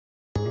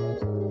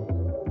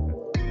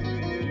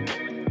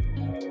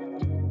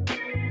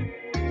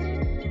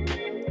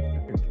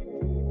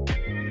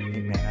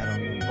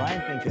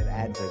think that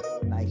adds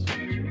a nice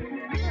feature.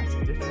 Yeah, it's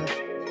a different.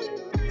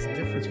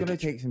 It's going to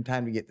take some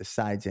time to get the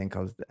sides in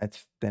because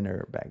that's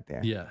thinner back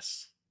there.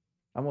 Yes.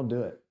 I'm going to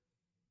do it.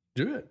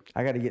 Do it.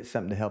 I got to get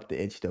something to help the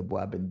edge though, boy.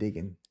 I've been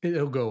digging.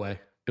 It'll go away.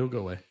 It'll go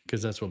away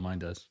because that's what mine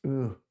does.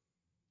 Ooh.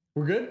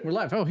 We're good. We're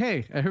live. Oh,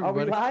 hey,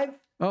 everybody. Are we live?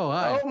 Oh,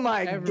 hi. Oh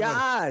my everybody.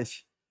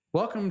 gosh.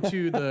 Welcome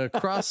to the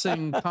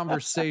Crossing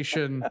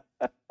Conversation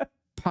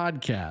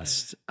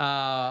podcast.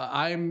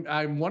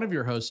 I'm one of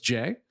your hosts,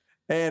 Jay.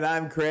 And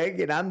I'm Craig,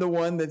 and I'm the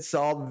one that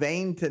saw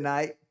Vane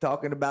tonight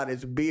talking about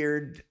his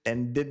beard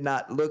and did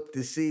not look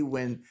to see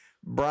when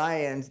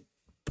Brian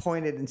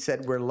pointed and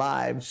said we're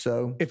live.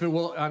 So If it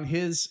will on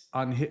his,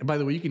 by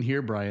the way, you can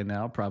hear Brian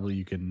now. Probably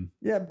you can.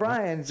 yeah,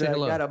 Brian's Say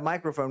hello. got a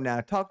microphone now.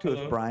 Talk to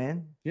us,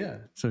 Brian. Yeah.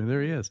 So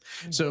there he is.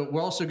 So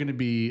we're also going to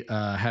be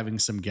having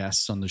some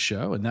guests on the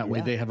show, and that way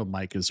Yeah. they have a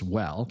mic as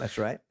well. That's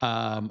right.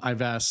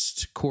 I've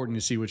asked Corny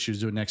to see what she was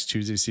doing next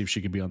Tuesday, see if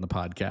she could be on the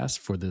podcast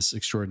for this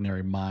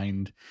extraordinary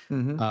mind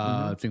thing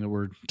that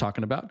we're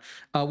talking about.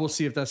 We'll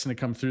see if that's going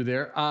to come through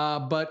there.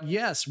 But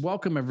yes,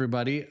 welcome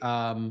everybody.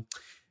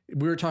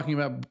 We were talking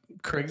about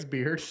Craig's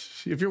beard.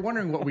 If you're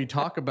wondering what we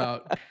talk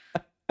about,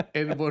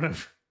 and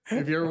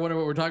if you're ever wondering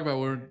what we're talking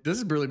about, this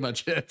is really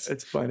much it.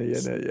 It's funny,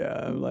 isn't it?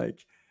 Yeah. I'm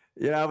like,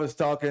 I was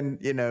talking,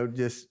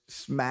 just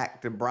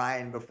smack to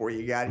Brian before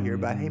you got here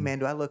about, hey, man,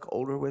 do I look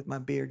older with my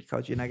beard?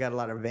 Because, I got a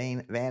lot of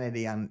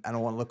vanity. I don't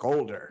want to look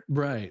older.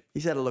 Right. He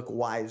said I look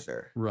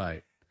wiser.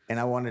 Right. And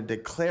I wanted to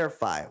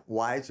clarify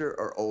wiser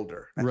or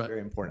older. That's Right.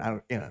 very important. I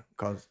don't,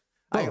 because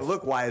I can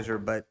look wiser,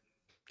 but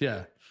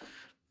Yeah.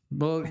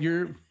 Well,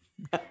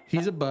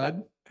 he's a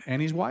bud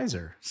and he's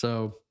wiser.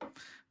 So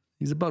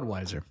he's a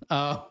Budweiser.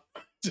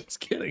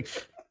 Just kidding.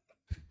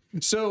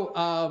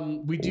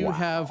 So we do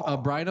have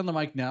Brian on the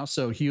mic now,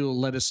 so he'll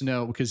let us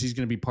know because he's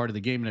going to be part of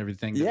the game and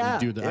everything. That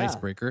we do the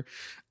icebreaker.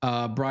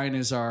 Brian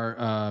is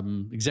our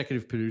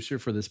executive producer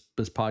for this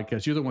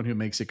podcast. You're the one who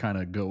makes it kind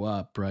of go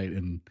up, right?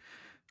 And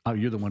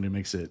you're the one who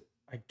makes it,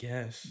 I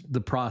guess,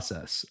 the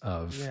process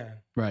of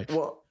right.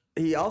 Well,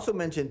 he also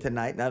mentioned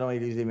tonight, not only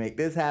does he make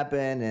this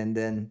happen, and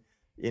then,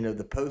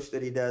 the post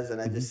that he does,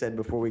 and I just said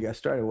before we got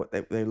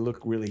started, they look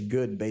really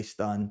good based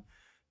on,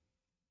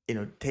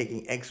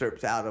 taking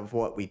excerpts out of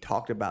what we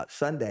talked about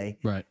Sunday.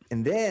 Right.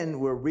 And then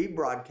we're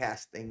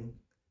rebroadcasting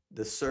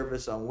the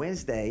service on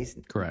Wednesdays.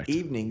 Correct.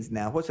 Evenings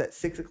now. What's that,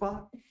 6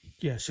 o'clock?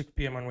 Yeah, 6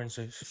 p.m. on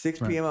Wednesdays. 6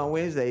 p.m. on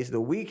Wednesdays. The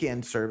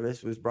weekend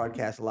service was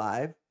broadcast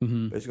live.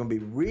 Mm-hmm. But it's going to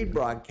be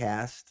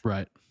rebroadcast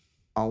Right.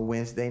 on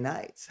Wednesday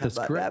nights. How That's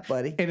about correct. that,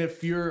 buddy? And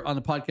if you're on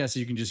the podcast,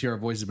 you can just hear our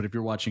voices. But if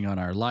you're watching on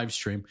our live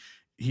stream,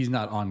 he's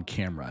not on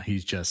camera.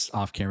 He's just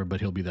off camera,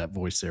 but he'll be that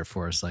voice there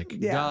for us. Like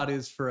God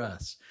is for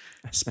us.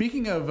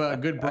 Speaking of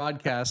good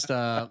broadcast,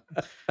 I'm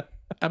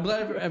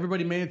glad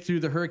everybody made it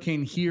through the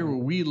hurricane here where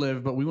we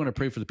live, but we want to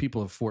pray for the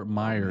people of Fort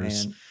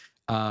Myers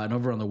and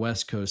over on the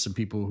West Coast. Some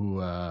people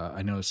who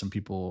I know, some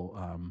people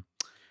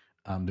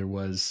there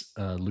was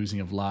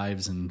losing of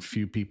lives and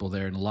few people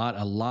there, and a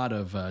lot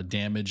of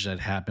damage that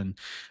happened.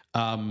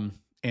 And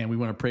we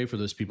want to pray for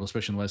those people,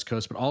 especially on the West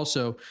Coast, but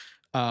also.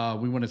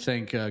 We want to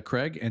thank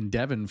Craig and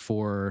Devin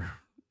for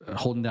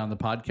holding down the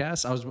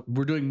podcast.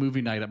 We're doing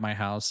movie night at my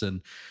house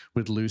and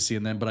with Lucy,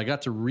 but I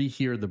got to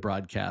rehear the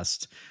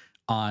broadcast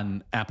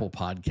on Apple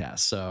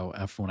Podcasts. So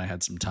after when I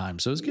had some time,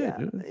 so it was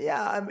good.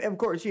 Yeah. Of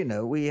course,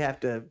 we have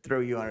to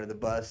throw you under the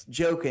bus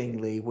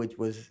jokingly, which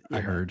was I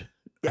heard.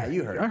 Yeah,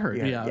 you heard. I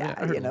heard. Yeah.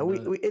 I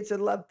heard it's a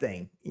love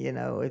thing.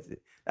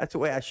 That's the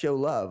way I show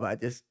love. I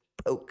just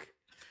poke.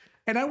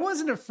 And I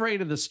wasn't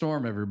afraid of the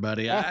storm,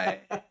 everybody.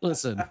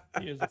 Listen.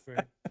 He is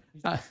afraid.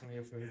 He's definitely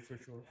afraid for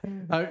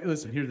sure.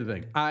 Listen, here's the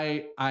thing.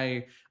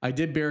 I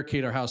did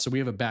barricade our house, so we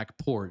have a back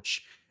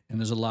porch, and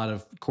there's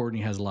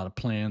Courtney has a lot of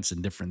plants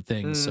and different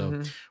things.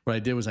 So what I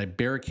did was I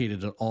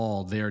barricaded it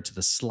all there to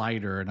the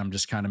slider, and I'm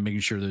just kind of making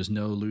sure there's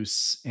no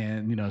loose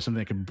and something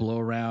that can blow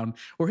around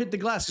or hit the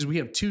glass because we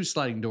have 2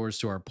 sliding doors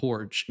to our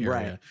porch area.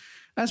 Right.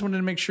 I just wanted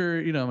to make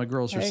sure my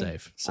girls are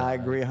safe. So, I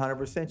agree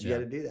 100%. You got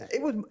to do that.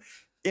 It was.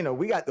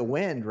 We got the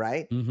wind,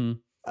 right? Mm-hmm.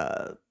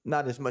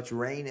 Not as much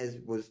rain as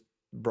was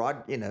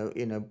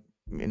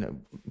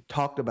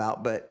talked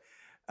about, but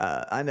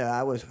I know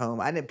I was home.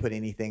 I didn't put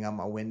anything on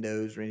my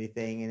windows or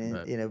anything,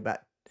 and then, about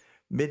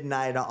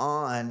midnight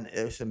on,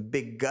 there's some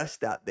big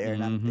gust out there,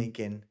 and I'm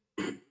thinking,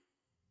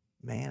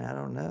 man, I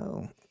don't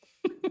know.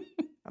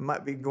 I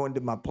might be going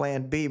to my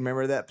plan B.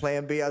 Remember that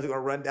plan B? I was going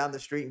to run down the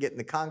street and get in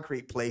the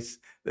concrete place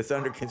that's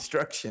under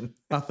construction.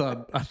 I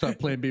thought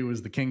plan B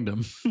was the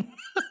kingdom.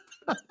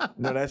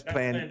 No, that's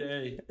plan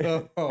A.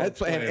 That's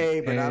plan A,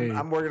 but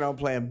I'm working on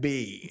plan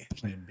B.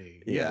 Plan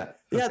B. Yeah.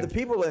 Yeah. The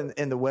people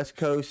in the West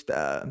Coast,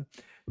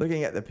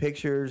 looking at the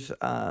pictures,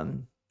 I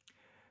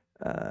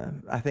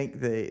think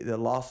the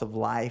loss of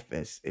life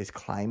is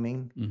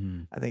climbing.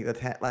 Mm-hmm. I think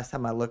last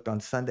time I looked on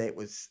Sunday, it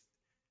was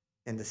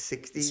in the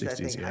 60s, I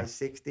think high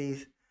 60s.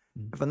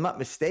 Mm-hmm. If I'm not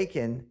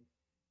mistaken,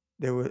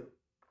 there were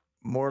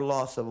more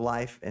loss of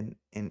life in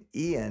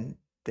Ian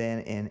than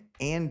in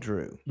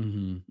Andrew.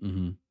 Mm-hmm.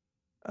 Mm-hmm.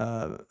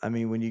 I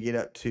mean, when you get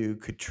up to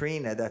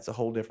Katrina, that's a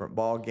whole different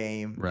ball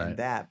game Right. and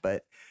that.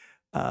 But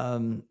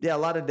yeah, a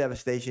lot of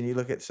devastation. You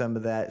look at some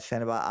of that,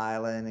 Sanibel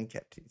Island and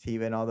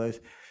Captiva and all those.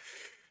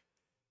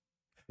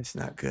 It's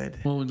not good.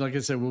 Well, like I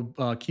said,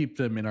 we'll keep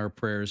them in our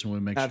prayers and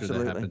we'll make sure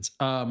that happens.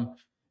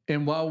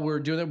 And while we're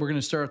doing that, we're going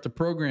to start the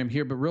program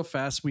here. But real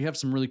fast, we have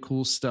some really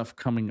cool stuff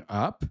coming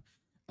up.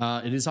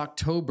 It is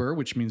October,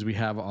 which means we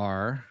have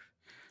our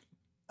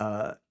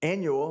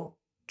annual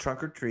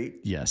trunk or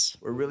treat. Yes.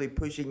 We're really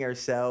pushing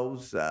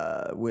ourselves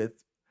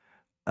with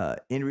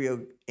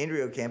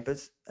Inrio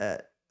campus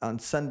on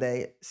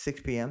Sunday at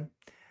 6 p.m.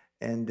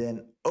 and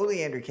then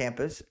Oleander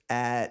campus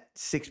at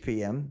 6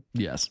 p.m.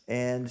 Yes.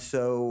 And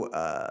so,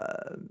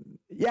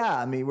 yeah,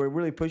 I mean, we're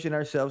really pushing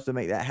ourselves to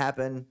make that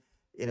happen.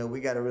 You know,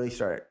 we got to really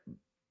start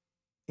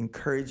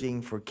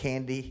encouraging for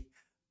candy.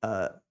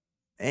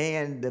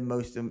 And the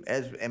most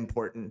as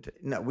important,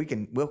 no,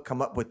 we'll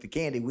come up with the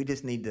candy. We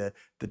just need the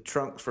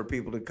trunks for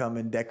people to come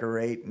and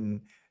decorate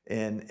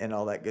and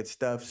all that good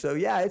stuff. So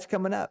yeah, it's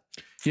coming up.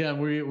 Yeah,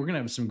 we're gonna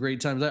have some great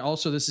times.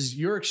 Also, this is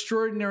Your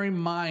Extraordinary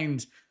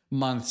Mind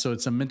Month, so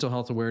it's a mental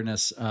health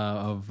awareness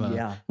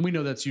yeah. We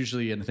know that's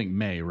usually in, I think,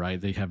 May,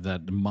 right? They have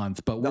that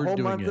month, but we're doing it.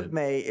 The whole month of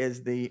May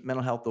is the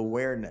mental health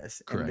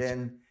awareness. Correct. And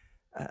then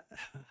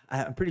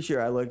I'm pretty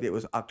sure I looked, it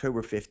was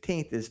October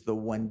 15th is the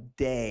one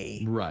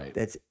day right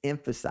that's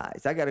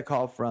emphasized. I got a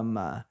call from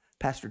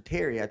Pastor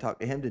Terry. I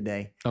talked to him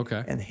today.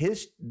 Okay. And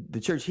the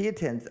church he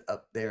attends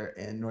up there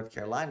in North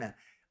Carolina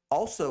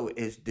also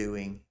is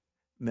doing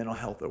mental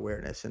health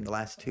awareness in the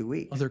last 2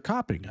 weeks. Oh, they're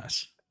copying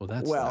us. Well,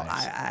 that's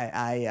nice.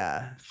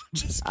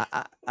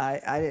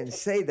 I didn't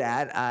say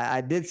that. I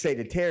did say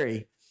to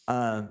Terry,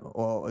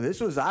 well, this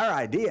was our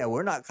idea.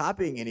 We're not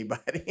copying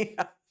anybody.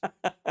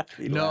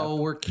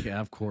 No,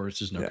 of course,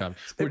 there's no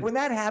copy. When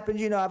that happens,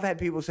 you know, I've had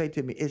people say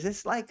to me, is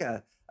this like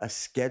a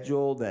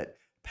schedule that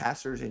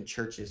pastors and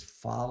churches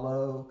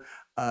follow?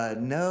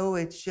 No,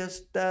 it's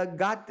just a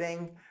God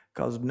thing.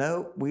 Because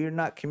no, we're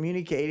not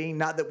communicating.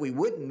 Not that we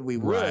wouldn't, we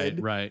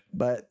would. Right.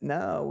 But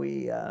no,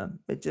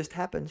 it just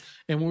happens.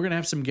 And we're gonna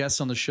have some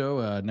guests on the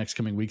show next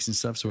coming weeks and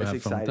stuff. So we'll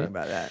have fun with that.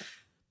 About that.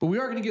 But we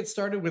are going to get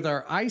started with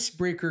our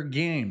icebreaker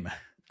game.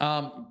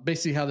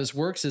 Basically, how this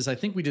works is I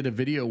think we did a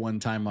video one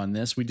time on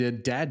this. We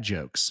did dad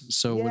jokes.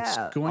 So it's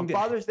going on to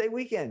Father's Day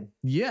weekend.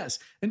 Yes.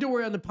 And don't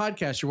worry, on the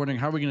podcast, you're wondering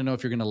how are we going to know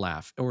if you're going to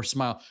laugh or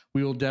smile?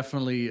 We will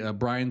definitely,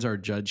 Brian's our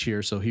judge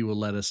here, so he will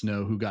let us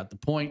know who got the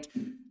point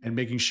and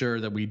making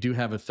sure that we do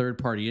have a third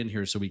party in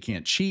here so we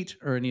can't cheat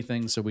or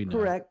anything. So we know.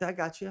 Correct. I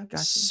got you.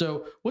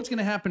 So what's going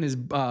to happen is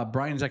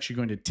Brian's actually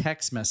going to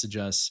text message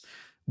us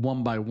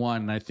one by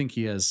one. And I think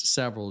he has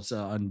several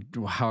on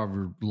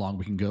however long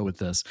we can go with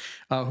this.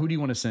 Who do you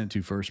want to send it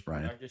to first,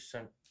 Brian? I just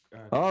sent.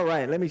 All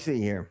right. Let me see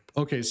here.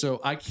 Okay. So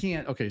I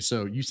can't. Okay.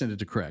 So you send it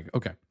to Craig.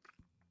 Okay.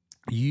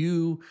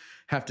 You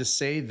have to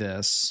say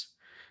this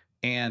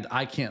and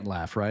I can't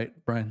laugh, right,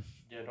 Brian?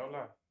 Yeah, don't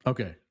laugh.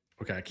 Okay.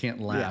 Okay. I can't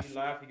laugh. If you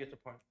laugh, you get the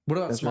point. What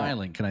about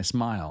smiling? Right. Can I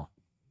smile?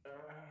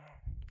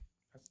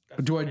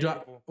 That's do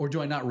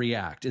I not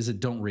react? Is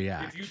it don't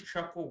react? If you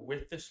chuckle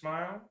with the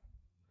smile.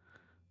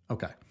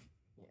 Okay.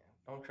 Yeah.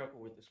 Don't chuckle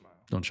with the smile.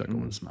 Don't chuckle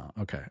with a smile.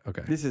 Okay.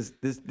 Okay.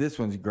 This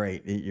one's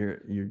great.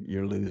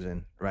 You're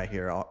losing right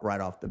here,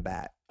 right off the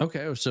bat.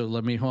 Okay. So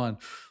let me hold on.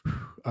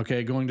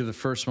 Okay. Going to the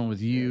first one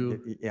with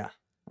you. Yeah.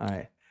 All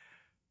right.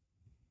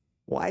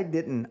 Why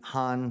didn't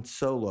Han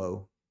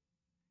Solo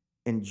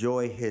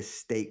enjoy his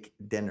steak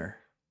dinner?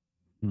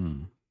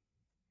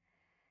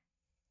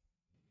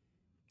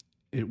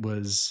 It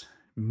was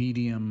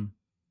medium.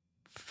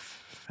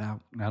 I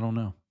don't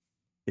know.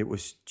 It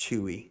was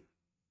chewy.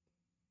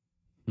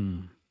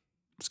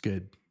 It's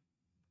good.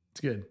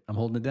 It's good. I'm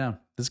holding it down.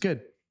 It's good.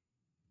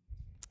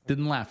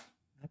 Didn't laugh.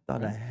 I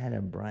thought I had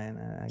a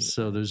Brian.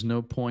 So there's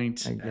no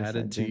point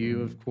added to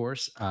you, of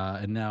course.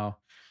 And now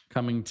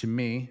coming to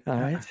me. All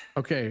right.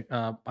 Okay.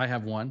 I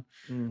have one.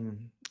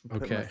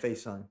 Put my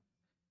face on.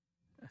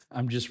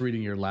 I'm just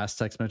reading your last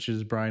text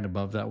messages, Brian,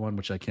 above that one,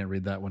 which I can't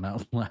read that one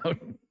out loud.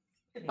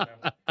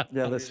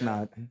 Yeah, let's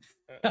not.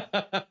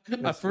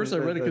 At first I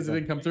read it because it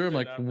didn't come through. I'm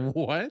like,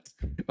 what?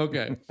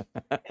 Okay.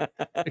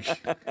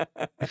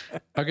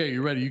 Okay,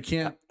 you ready? You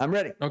can't. I'm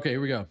ready. Okay,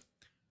 here we go.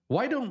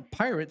 Why don't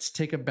pirates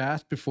take a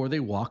bath before they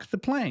walk the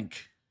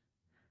plank?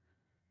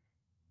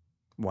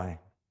 Why?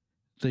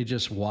 They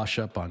just wash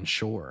up on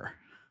shore.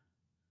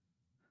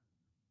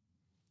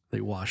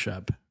 They wash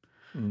up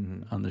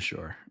on the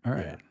shore. All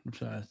right. Yeah.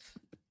 So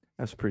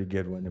that's a pretty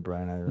good one,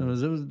 Brian.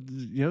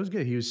 It was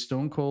good. He was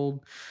stone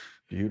cold.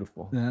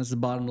 Beautiful. And that's the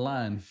bottom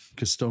line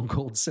because Stone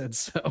Cold said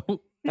so.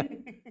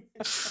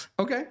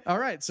 Okay. All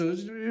right. So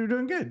you're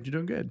doing good. You're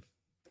doing good.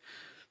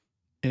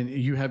 And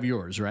you have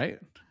yours, right?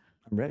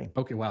 I'm ready.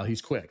 Okay. Wow. He's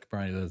quick,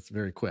 Brian. That's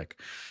very quick.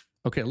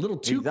 Okay. A little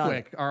too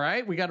quick. All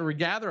right. We got to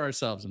regather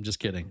ourselves. I'm just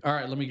kidding. All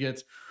right. Let me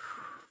get.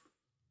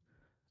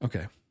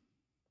 Okay.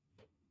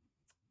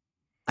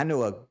 I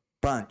know a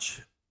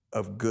bunch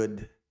of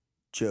good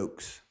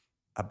jokes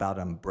about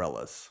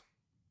umbrellas.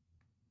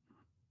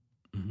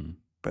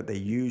 But they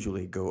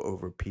usually go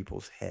over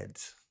people's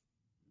heads.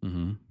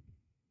 Mm-hmm.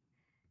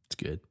 It's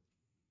good.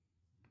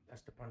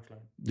 That's the punchline.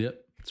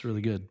 Yep. It's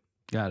really good.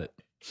 Got it.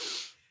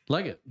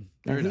 Like it.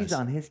 Very He's nice.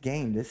 on his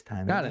game this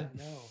time. Got isn't it.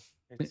 No,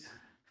 it's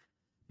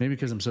Maybe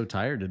because I'm so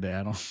tired today.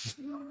 I don't.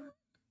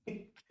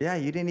 he? Yeah,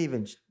 you didn't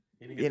even.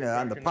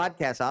 On the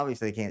podcast,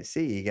 obviously they can't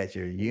see. You got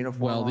your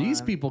uniform. Well,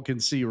 these on. people can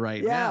see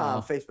right Yeah, now.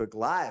 on Facebook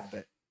Live,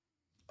 but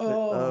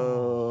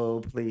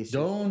Oh, please.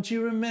 don't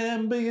you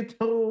remember you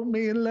told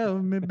me you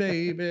love me,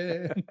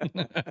 baby?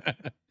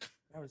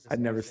 I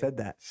never said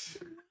that.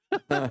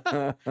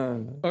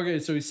 Okay,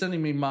 so he's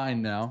sending me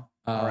mine now.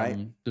 All right.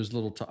 There's a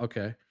little.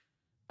 Okay.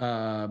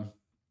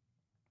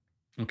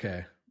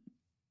 Okay.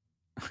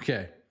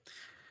 Okay.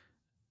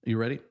 You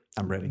ready?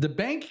 I'm ready. The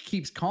bank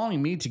keeps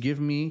calling me to give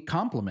me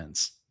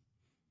compliments.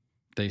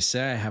 They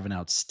say I have an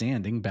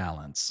outstanding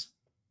balance.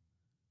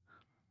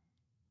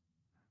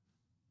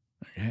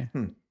 Okay.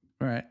 All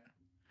right.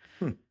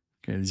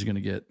 Okay, these are going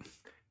to get.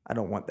 I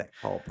don't want that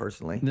call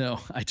personally. No,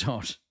 I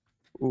don't.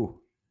 Ooh.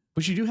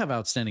 But you do have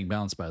outstanding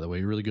balance, by the way.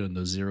 You're really good in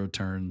those zero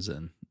turns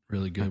and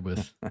really good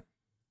with.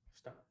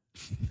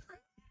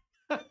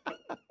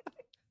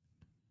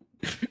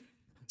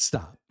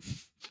 Stop.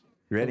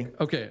 You ready?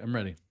 Okay, I'm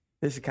ready.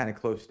 This is kind of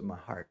close to my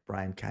heart.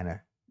 Brian kind of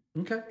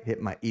Okay.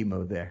 hit my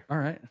emo there. All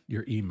right.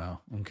 Your emo.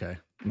 Okay.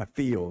 My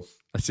feels.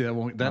 I see that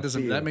won't. That My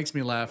doesn't. That feels. makes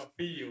me laugh.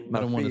 My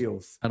I don't want to.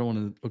 feels. I don't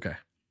want to. Okay.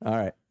 All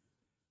right.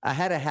 I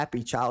had a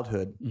happy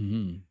childhood.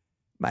 Mm-hmm.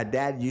 My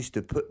dad used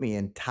to put me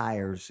in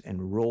tires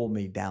and roll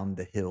me down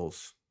the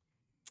hills.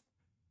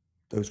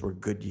 Those were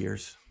good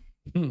years.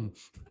 Dang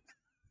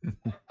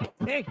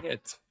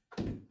it.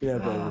 Yeah,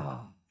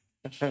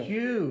 baby.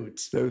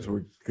 Cute. Those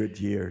were good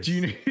years.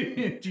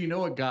 Do you know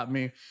what got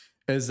me?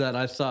 Is that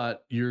I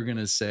thought you were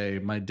gonna say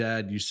my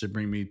dad used to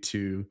bring me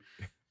to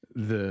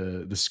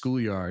the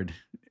schoolyard.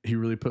 He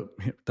really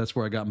that's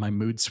where I got my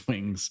mood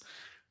swings.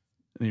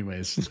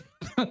 Anyways,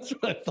 that's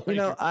what I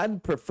thought.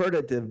 I'd prefer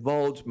to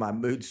divulge my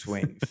mood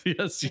swings.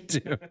 Yes, you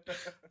do.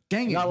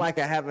 Dang it. Not like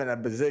I haven't a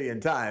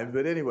bazillion times,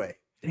 but anyway.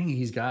 Dang it,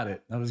 he's got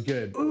it. That was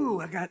good. Ooh,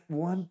 I got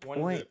 1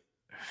 point.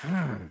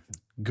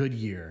 Good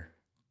year.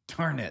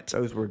 Darn it.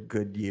 Those were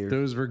good years.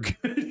 Those were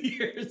good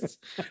years.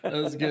 That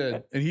was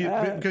good.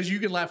 And because you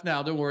can laugh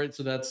now, don't worry.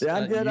 So that's Yeah,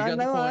 I'm good. you I got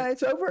the know. point.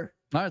 It's over.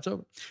 All right, it's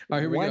over. All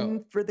right, here we go.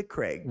 One for the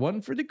Craig.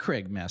 One for the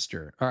Craig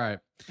Master. All right.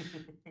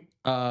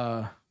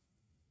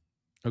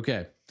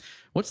 Okay.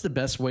 What's the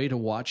best way to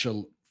watch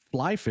a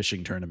fly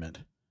fishing tournament?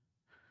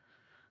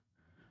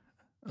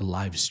 A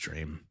live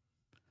stream.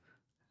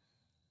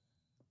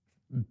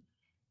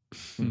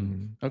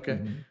 Okay.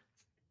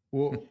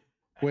 Well,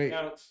 wait.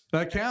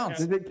 That counts.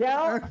 Does it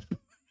count?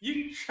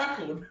 You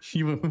chuckled.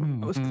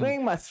 I was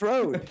clearing my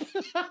throat.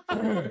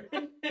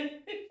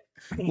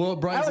 Well,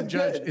 Brian's That a was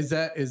judge. good. Is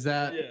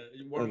that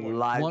A 1-1.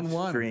 live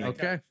 1-1? stream.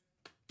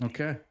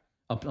 Okay.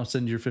 I'll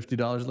send you your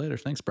 $50 later.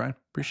 Thanks, Brian.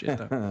 Appreciate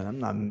that.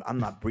 I'm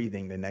not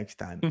breathing the next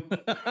time.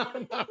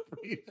 I'm not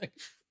breathing.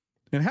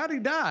 And how'd he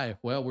die?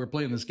 Well, we're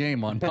playing this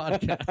game on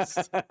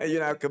podcast. You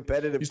know how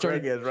competitive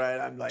started- Craig is, right?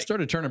 I'm like,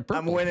 Started turning purple.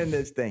 I'm winning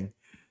this thing.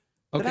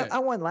 But Okay. I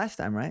won last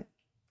time, right?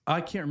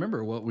 I can't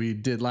remember what we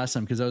did last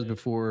time because that was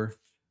before.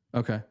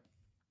 Okay.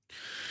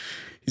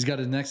 He's got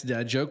his next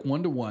dad joke,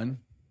 1-1.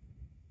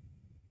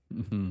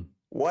 Mm-hmm.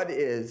 What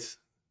is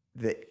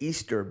the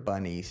Easter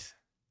Bunny's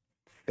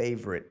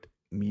favorite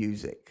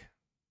music?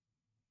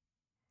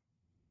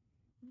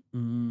 I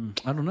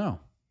don't know.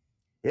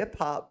 Hip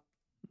hop.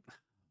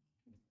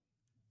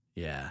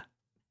 Yeah.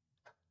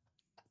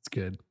 It's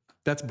good.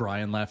 That's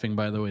Brian laughing,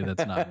 by the way.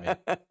 That's not me.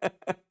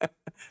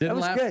 Didn't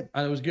was laugh. good.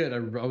 I was good. I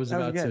was That was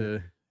about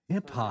to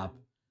hip hop.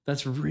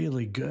 That's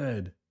really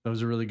good. That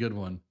was a really good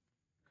one.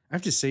 I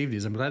have to save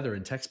these. I'm glad they're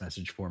in text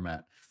message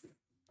format.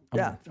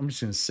 I'm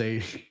just gonna say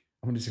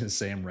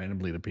them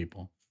randomly to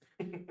people.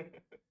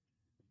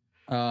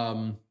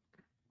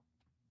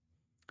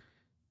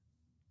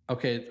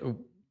 Okay.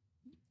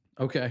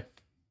 Okay.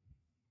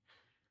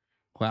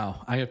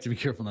 Wow. I have to be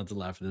careful not to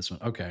laugh at this one.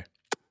 Okay.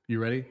 You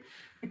ready?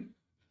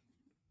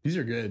 These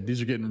are good.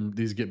 These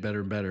get better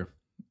and better.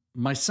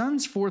 My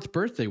son's 4th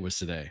birthday was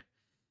today.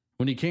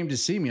 When he came to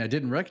see me, I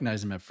didn't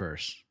recognize him at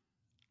first.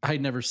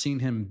 I'd never seen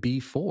him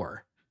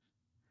before.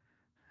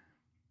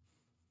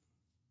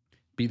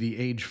 Be the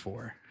age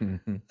for.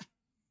 Mm-hmm.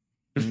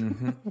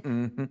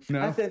 Mm-hmm.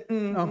 No. I said,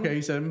 Okay,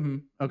 he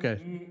said,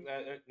 okay.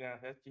 Yeah,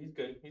 he's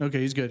good. Okay,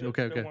 he's good.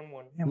 Okay, Still okay.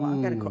 1-1. Yeah,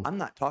 well, I'm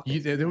not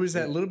talking. There was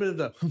that little bit of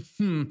the.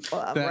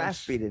 Well, I'm that-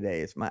 raspy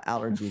today. It's my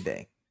allergy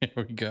day.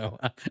 There we go.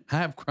 I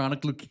have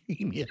chronic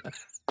leukemia.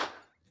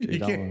 You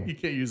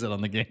can't use that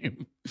on the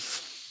game.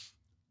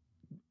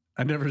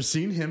 I've never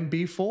seen him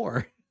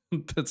before.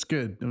 That's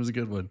good. That was a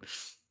good one.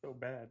 So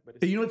bad, but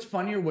it's You know what's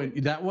funnier when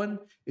that one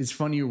is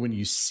funnier when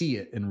you see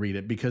it and read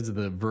it because of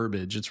the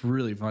verbiage. It's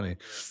really funny.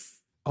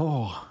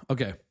 Oh,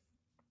 okay.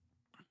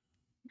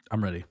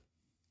 I'm ready.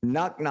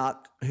 Knock,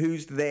 knock.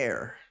 Who's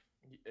there?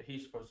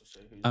 he's supposed to say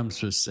who's. I'm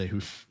supposed to say who.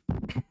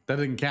 That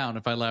didn't count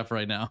if I laugh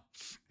right now.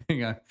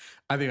 Hang on.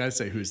 I think I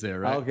say who's there,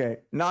 right? Okay.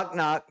 Knock,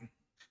 knock.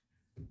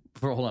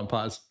 Hold on,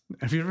 pause.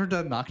 Have you ever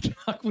done knock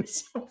knock with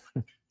someone?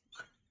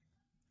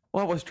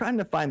 Well, I was trying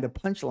to find the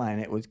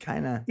punchline. It was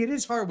kind of. It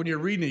is hard when you're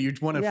reading it. You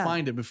want to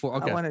find it before.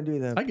 Okay. I want to do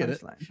the I get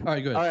it. punchline. All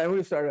right, good. All right,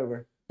 we'll start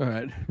over. All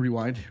right,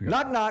 rewind.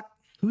 Knock, knock.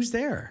 Who's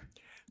there?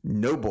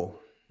 Noble.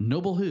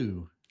 Noble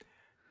who?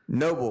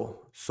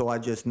 Noble. So I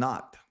just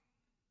knocked.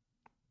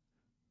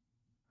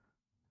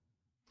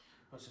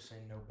 Let's just say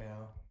no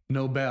bell.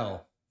 No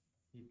bell.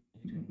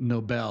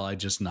 No bell. I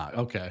just knocked.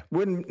 Okay.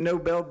 Wouldn't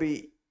Nobel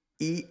be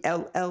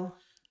ELL?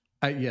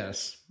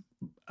 Yes.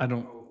 I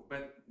don't. Oh,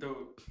 but the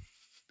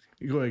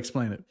Go ahead,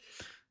 explain it.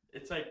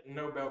 it's like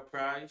Nobel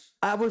Prize.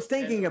 I was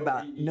thinking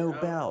about N-O-B-E-L.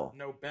 Nobel.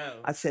 Nobel.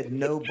 I said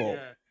noble. Yeah.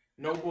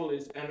 Noble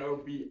is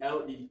Noble.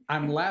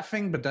 I'm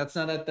laughing, but that's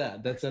not at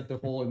that. That's at the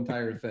whole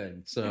entire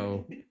thing.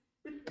 So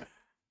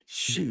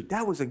Shoot,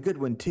 that was a good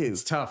one too.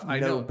 it's tough. I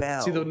Nobel.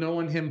 know. See, the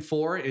knowing him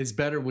for is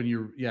better when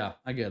you're. Yeah,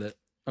 I get it.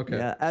 Okay.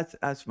 Yeah,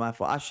 that's my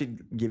fault. I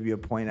should give you a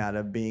point out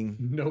of being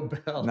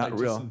Nobel. not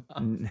real.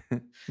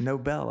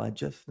 Nobel, I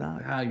just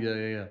not.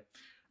 Yeah.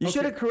 You Okay.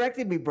 should have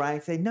corrected me,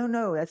 Brian. Say,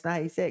 no, that's not how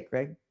you say it,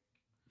 Craig.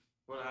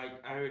 Well, I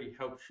already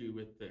helped you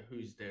with the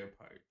who's there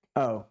part.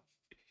 Oh,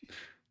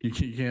 You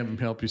can't have him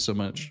help you so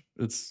much.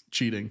 It's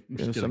cheating. I'm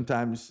just kidding.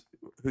 sometimes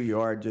who you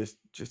are just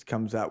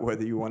comes out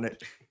whether you want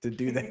it to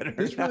do that or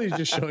This not. really is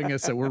just showing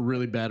us that we're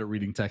really bad at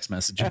reading text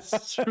messages.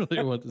 That's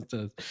really what this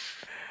does.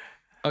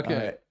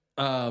 Okay.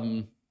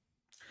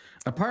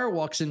 A pirate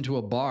walks into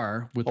a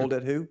bar with Hold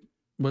it, who?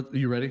 What,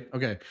 you ready?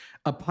 Okay.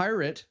 A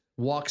pirate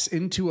walks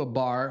into a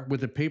bar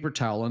with a paper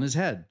towel on his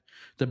head.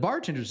 The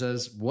bartender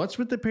says, "What's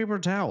with the paper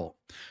towel?"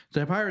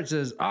 The pirate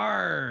says,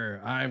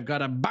 "Arr, I've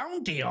got a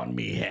bounty on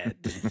me head."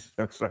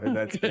 I'm sorry,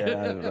 that's good.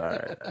 I'm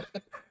sorry.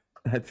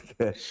 That's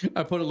good.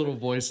 I put a little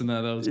voice in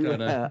that. That was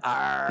kind of. Yeah.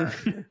 Arr.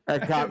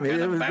 That caught me.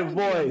 It was the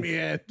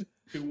voice.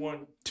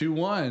 2-1.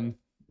 2-1.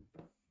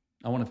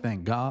 I want to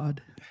thank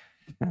God,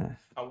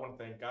 I want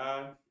to thank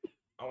God.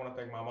 I want to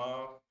thank my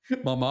mom.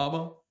 my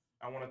mama.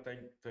 I want to thank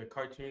the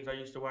cartoons I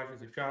used to watch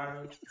as a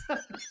child.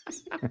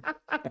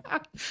 I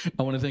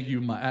want to thank you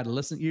in my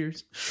adolescent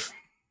years.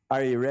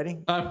 Are you ready?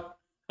 I'm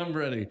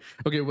ready.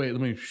 Okay, wait.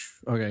 Let me.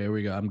 Okay, here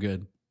we go. I'm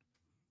good.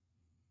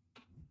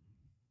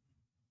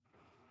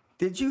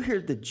 Did you hear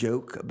the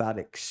joke about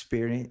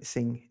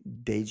experiencing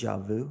deja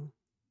vu?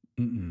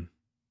 Mm-mm.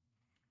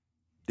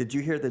 Did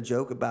you hear the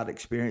joke about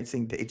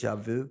experiencing deja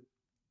vu?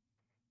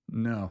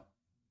 No.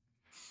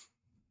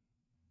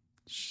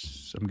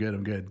 I'm good.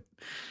 I'm good.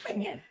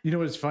 Man. You know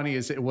what's funny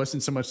is it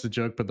wasn't so much the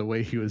joke, but the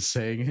way he was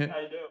saying it.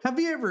 I know. Have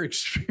you ever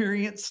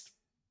experienced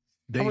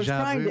I was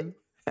deja trying vu?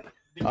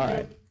 to. All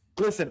right.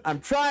 Listen, I'm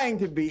trying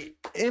to be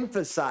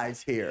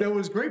emphasized here. That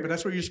was great, but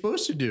that's what you're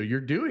supposed to do. You're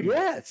doing it.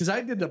 Yes. Because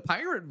I did the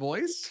pirate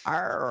voice.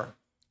 Arr.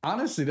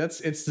 Honestly,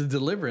 it's the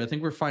delivery. I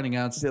think we're finding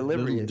out it's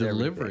Delivery the is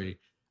delivery. everything.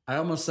 I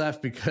almost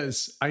laughed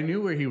because I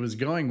knew where he was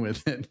going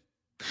with it,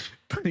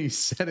 but he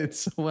said it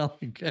so well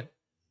again.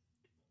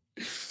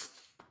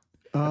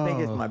 I think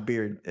it's my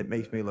beard. It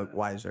makes me look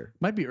wiser.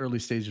 Might be early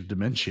stage of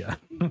dementia.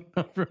 I'm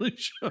not really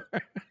sure.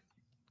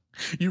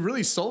 You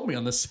really sold me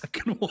on the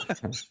second one.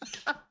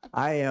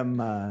 I am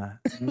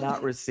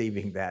not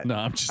receiving that. No,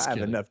 I'm just I have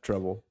kidding. enough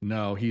trouble.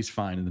 No, he's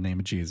fine in the name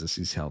of Jesus.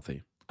 He's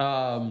healthy. The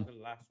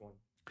last one.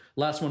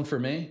 Last one for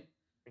me.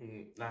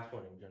 Last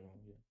one in general.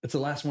 Yeah. It's the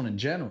last one in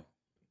general.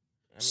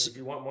 I mean, if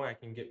you want more, I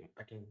can get.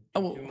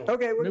 Oh, well, do more.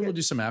 Okay, we're Maybe we'll good.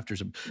 do some after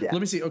some. Yeah.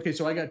 Let me see. Okay,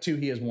 so I got 2.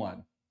 He has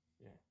 1.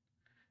 Yeah.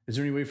 Is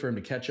there any way for him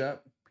to catch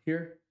up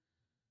here?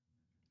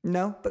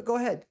 No, but go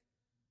ahead.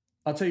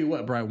 I'll tell you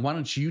what, Brian. Why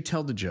don't you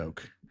tell the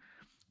joke?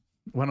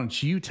 Why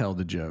don't you tell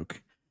the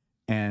joke,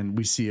 and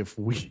we see if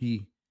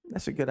we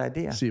That's a good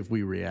idea. see if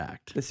we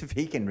react. Let's see if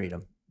he can read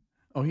them.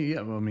 Oh,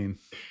 yeah. Well, I mean,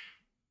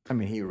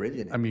 He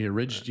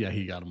originated. yeah,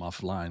 he got him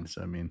offline.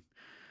 So I mean,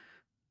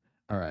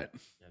 all right.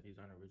 Yeah, these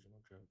aren't original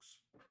jokes.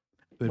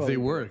 If Well, they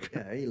work,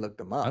 Yeah, he looked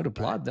them up. I'd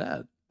applaud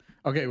that.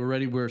 Okay, we're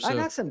ready. We're I so.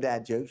 got some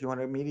dad jokes. You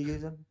wanted me to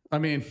use them? I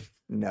mean,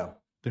 No.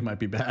 they might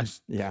be bad.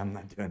 Yeah, I'm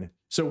not doing it.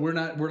 So we're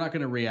not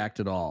going to react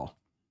at all.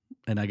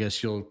 And I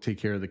guess you'll take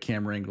care of the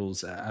camera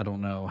angles. I don't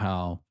know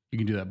how you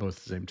can do that both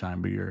at the same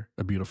time, but you're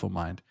a beautiful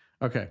mind.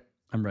 Okay,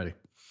 I'm ready.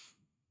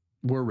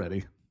 We're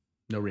ready.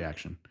 No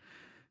reaction.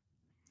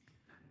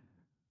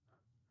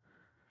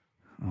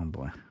 Oh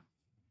boy.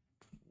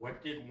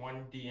 What did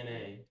one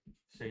DNA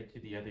say to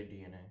the other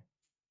DNA?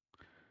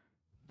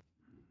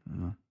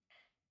 Uh,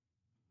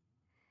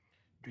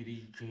 Do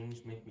these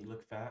jeans make me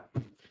look fat?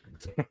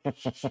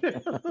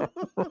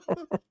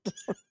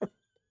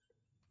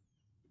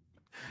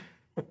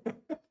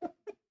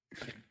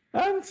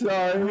 I'm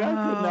sorry. I could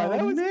not.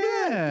 That Oh, was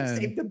good. man.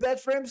 He saved the bet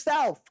for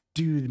himself.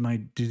 do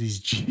these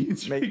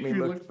jeans Make me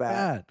look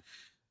fat.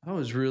 That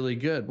was really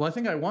good. Well, I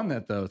think I won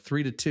that though,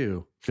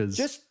 3-2. Because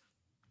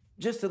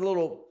Just a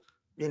little,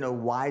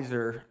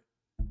 wiser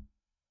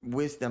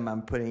wisdom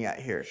I'm putting out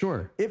here.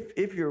 sure.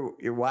 If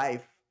your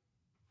wife,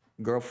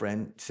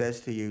 girlfriend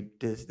says to you,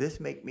 "Does this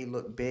make me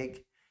look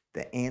big?"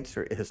 The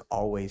answer is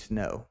always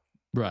no.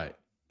 Right.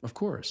 Of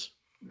course.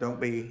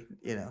 Don't be,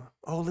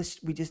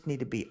 we just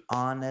need to be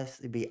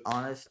honest. Be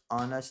honest.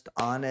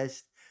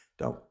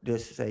 Don't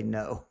just say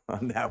no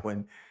on that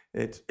one.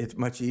 it's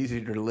much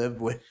easier to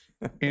live with.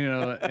 And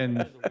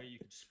There's a way you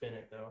could spin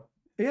it though.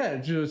 yeah,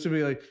 just to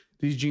be like,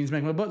 these jeans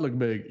make my butt look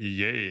big.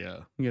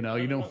 Yeah, No.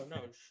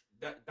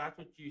 That's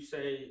what you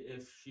say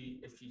if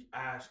she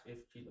asks if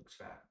she looks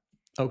fat.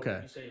 Okay.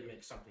 You say it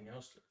makes something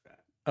else look fat.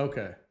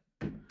 Okay.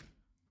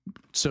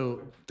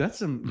 So that's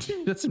some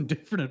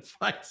different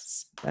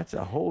advice. That's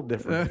a whole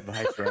different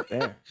advice right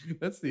there.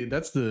 That's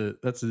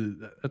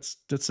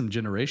some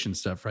generation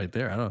stuff right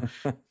there. I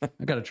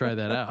got to try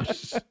that out.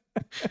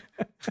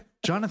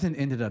 Jonathan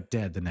ended up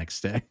dead the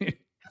next day.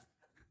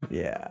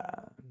 Yeah.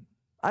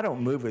 I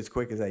don't move as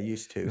quick as I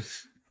used to.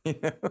 You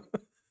know?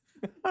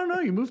 I don't know.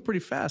 You move pretty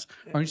fast.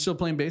 Aren't you still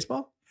playing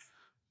baseball?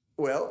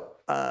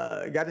 Well,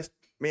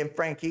 me and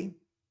Frankie.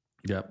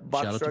 Yep.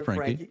 Box Shout out to truck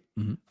Frankie.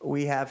 Mm-hmm.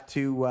 We have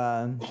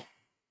to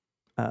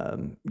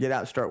get out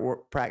and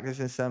start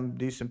practicing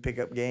do some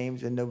pickup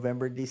games in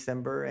November,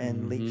 December,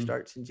 and league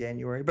starts in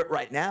January. But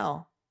right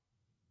now,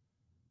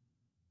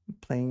 I'm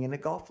playing in a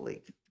golf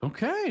league.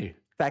 Okay.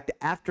 In fact,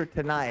 after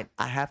tonight,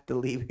 I have to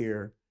leave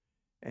here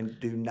and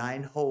do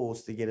 9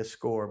 holes to get a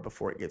score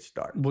before it gets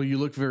started. Well, you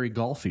look very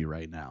golfy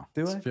right now.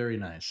 Do it's I? Very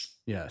nice.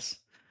 Yes.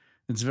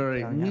 It's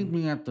very, meet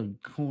me at the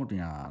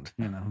courtyard,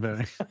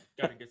 very.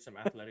 Got to get some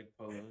athletic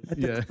polos. At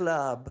the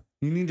club.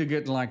 You need to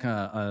get like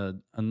a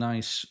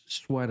nice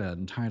sweater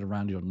and tie it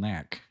around your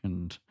neck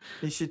and.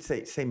 You should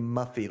say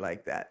Muffy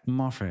like that.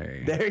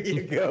 Muffy. There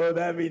you go.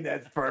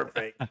 That's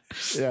perfect.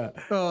 Yeah.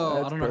 Oh,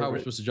 That's I don't know how we're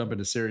perfect. supposed to jump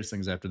into serious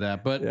things after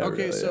that, but Yeah,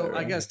 okay. really, So yeah,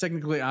 I guess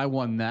technically I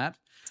won that.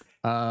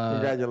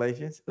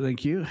 Congratulations.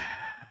 Thank you.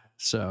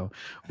 So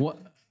what?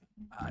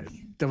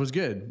 That was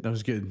good.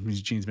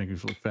 These jeans make me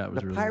feel fat. It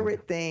was The really pirate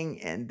good.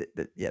 thing and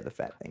the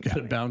fat thing. Got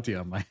a bounty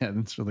on my head.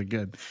 That's really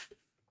good.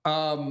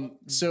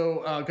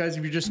 So guys,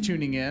 if you're just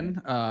tuning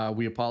in,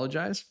 we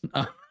apologize.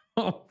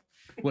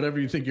 Whatever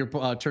you think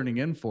you're turning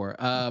in for.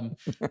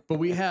 But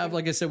we have,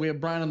 like I said, we have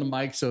Brian on the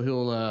mic, so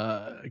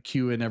he'll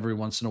cue in every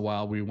once in a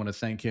while. We want to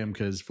thank him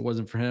because if it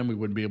wasn't for him, we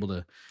wouldn't be able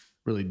to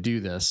really do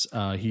this.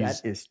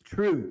 That is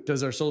true.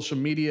 Does our social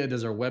media,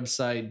 does our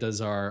website,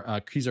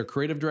 he's our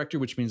creative director,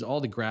 which means all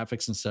the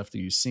graphics and stuff that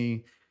you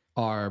see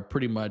are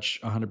pretty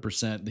much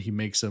 100% that he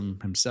makes them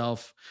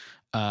himself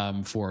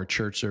for our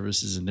church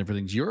services and different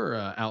things. Your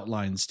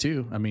outlines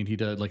too. I mean, he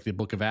did like the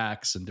Book of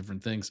Acts and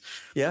different things.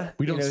 Yeah.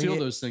 We don't steal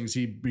those things.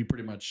 He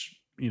pretty much,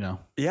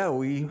 Yeah,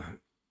 we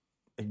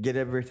get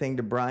everything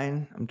to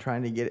Brian. I'm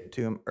trying to get it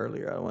to him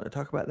earlier. I don't want to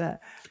talk about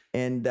that.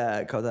 And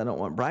because I don't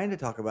want Brian to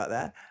talk about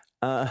that.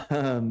 But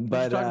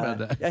talk about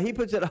that. Yeah, he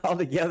puts it all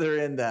together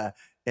in the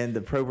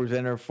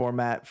ProPresenter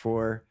format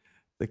for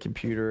the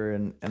computer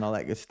and all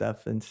that good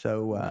stuff. And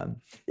so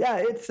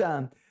it's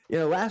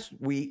last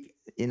week,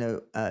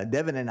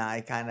 Devin and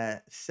I kind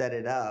of set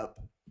it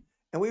up,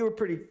 and we were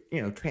pretty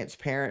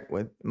transparent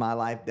with my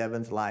life,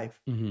 Devin's life,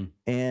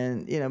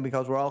 and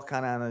because we're all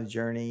kind of on a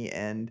journey.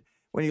 And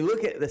when you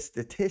look at the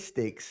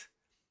statistics,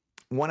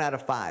 1 out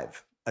of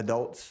 5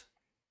 adults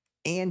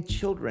and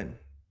children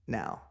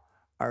now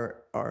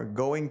are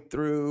going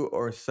through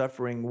or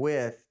suffering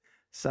with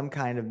some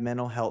kind of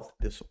mental health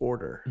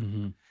disorder.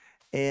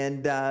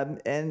 And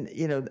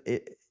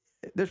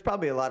there's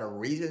probably a lot of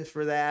reasons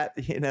for that.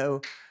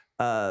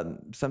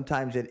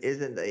 Sometimes it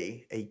isn't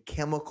a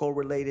chemical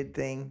related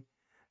thing.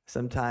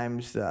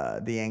 Sometimes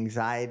the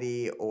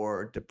anxiety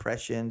or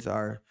depressions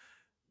are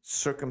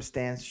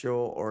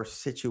circumstantial or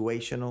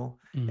situational,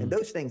 and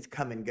those things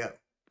come and go.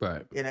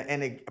 Right.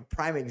 And a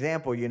prime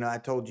example, I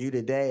told you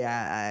today,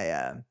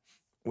 I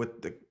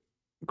with the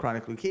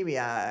chronic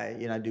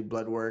leukemia, I do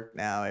blood work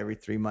now every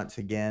 3 months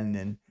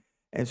again.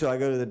 And so I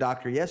go to the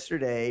doctor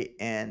yesterday,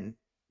 and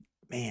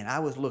man, I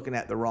was looking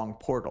at the wrong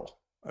portal.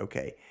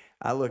 Okay.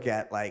 I look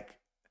at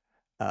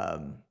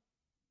I'll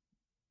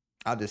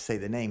just say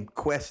the name,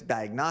 Quest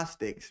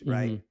Diagnostics,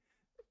 right?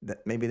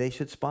 That maybe they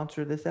should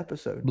sponsor this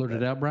episode. Blurt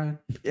it out, Brian.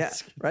 Yeah,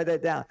 write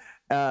that down.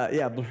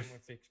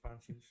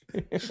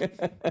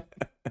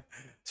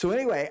 So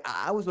anyway,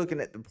 I was looking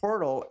at the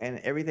portal and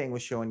everything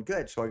was showing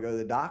good. So I go to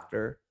the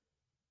doctor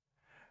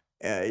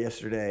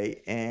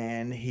yesterday,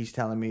 and he's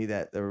telling me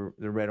that the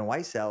red and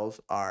white cells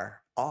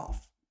are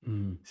off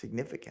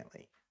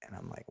significantly. And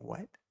I'm like,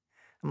 what?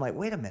 I'm like,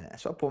 wait a minute.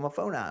 So I pull my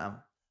phone out. I'm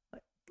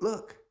like,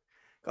 look,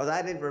 because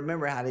I didn't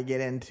remember how to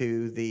get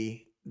into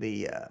the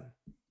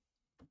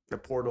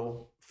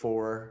portal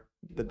for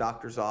the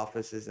doctor's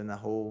offices and the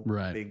whole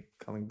big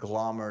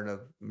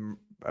conglomerate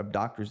of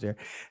doctors there.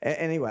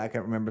 Anyway, I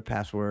can't remember the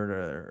password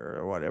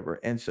or whatever.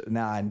 And so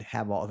now I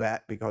have all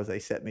that because they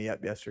set me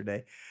up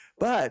yesterday.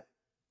 But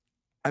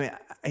I mean,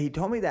 he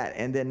told me that.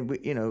 And then,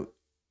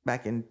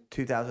 back in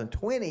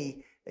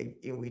 2020,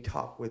 we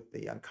talked with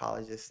the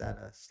oncologist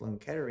at Sloan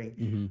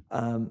Kettering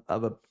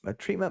of a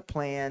treatment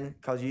plan,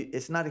 because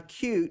it's not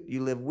acute.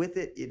 You live with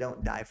it. You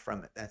don't die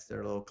from it. That's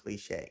their little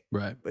cliche.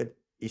 Right. But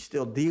you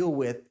still deal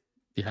with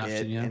it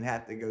and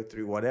have to go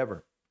through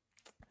whatever.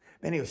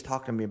 And he was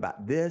talking to me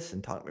about this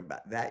and talking to me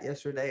about that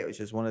yesterday. It was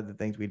just one of the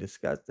things we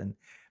discussed. And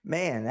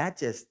man, that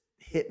just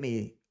hit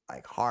me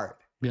like hard.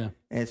 Yeah.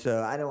 And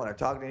so I didn't want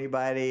to talk to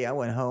anybody. I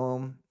went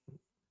home,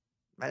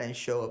 I didn't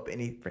show up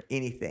for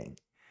anything.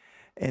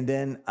 And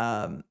then,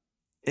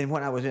 and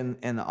when I was in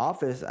the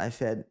office, I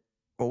said,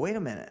 well, wait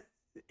a minute.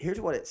 Here's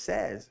what it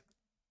says.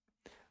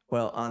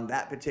 Well, on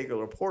that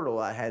particular portal,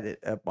 I had it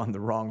up on the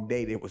wrong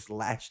date. It was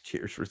last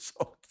year's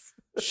results.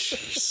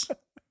 Jeez.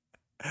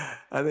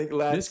 I think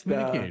last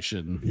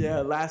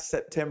miscommunication. Last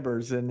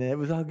September's, and it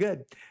was all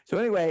good. So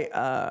anyway,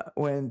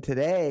 when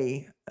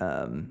today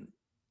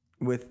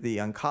with the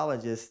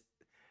oncologist,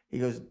 he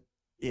goes,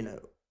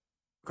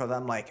 because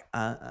I'm like,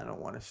 I don't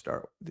want to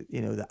start.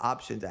 The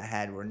options I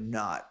had were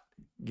not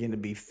going to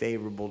be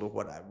favorable to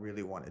what I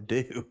really want to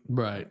do.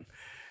 Right.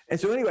 And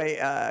so anyway,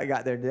 I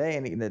got there today,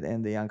 and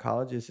the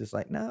oncologist is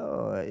like,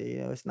 no,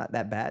 it's not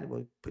that bad.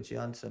 We'll put you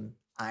on some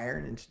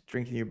iron and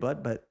drinking your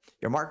blood, but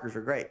your markers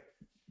are great.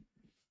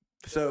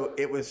 So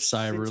it was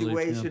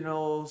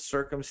situational,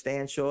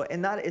 circumstantial,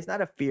 and it's not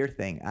a fear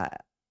thing.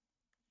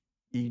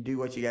 You do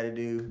what you got to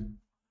do,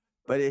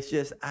 but it's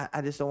just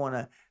I just don't want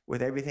to,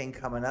 with everything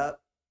coming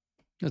up.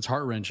 It's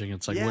heart wrenching.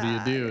 It's like, what do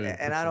you do?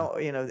 And I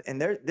don't, and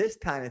this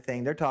kind of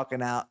thing, they're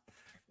talking out,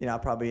 I'll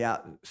probably be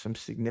out some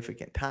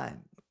significant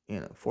time.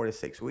 4 to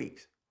 6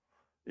 weeks.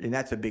 And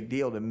that's a big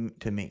deal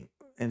to me.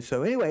 And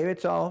so anyway,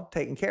 it's all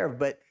taken care of,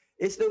 but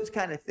it's those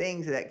kind of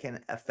things that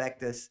can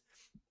affect us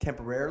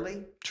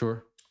temporarily.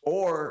 Sure.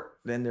 Or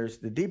then there's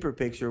the deeper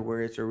picture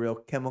where it's a real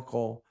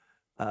chemical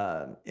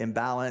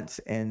imbalance,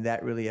 and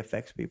that really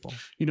affects people.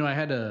 I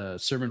had a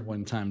sermon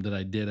one time that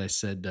I did. I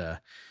said,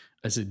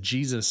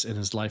 Jesus and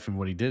his life and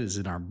what he did is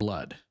in our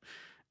blood.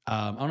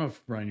 I don't know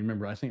if, Brian, you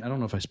remember, I don't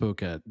know if I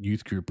spoke at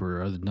youth group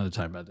or another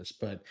time about this,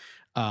 but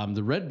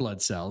the red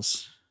blood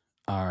cells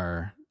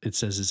it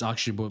says it's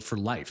oxygen for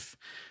life.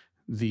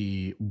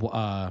 The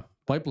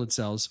white blood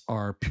cells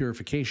are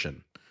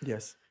purification.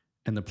 Yes.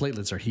 And the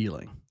platelets are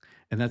healing.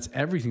 And that's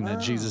everything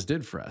that Jesus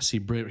did for us. He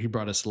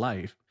brought us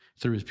life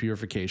through his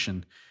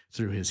purification,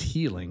 through his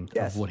healing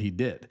of what he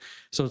did.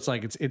 So it's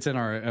like it's in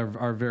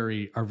our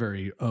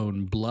very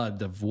own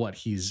blood of what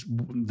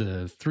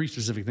the three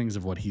specific things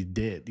of what he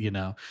did,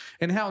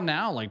 and how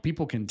now like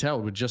people can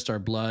tell with just our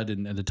blood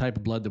and the type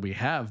of blood that we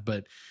have,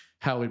 but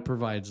how it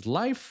provides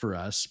life for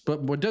us.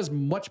 But what does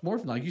much more,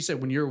 like you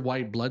said, when your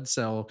white blood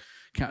cell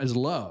count is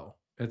low,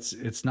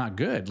 it's not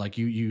good. Like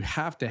you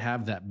have to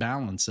have that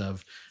balance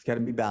of. It's got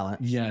to be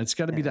balanced. Yeah, it's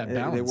got to be that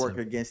balance. They work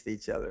against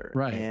each other,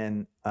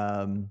 right?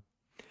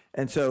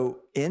 And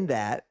so in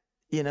that,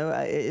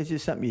 it's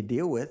just something you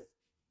deal with.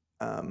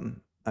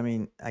 I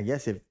mean, I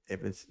guess if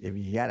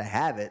you got to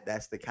have it,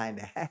 that's the kind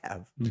to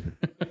have.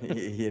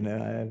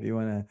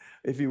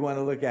 If you want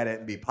to look at it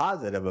and be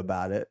positive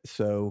about it.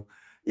 So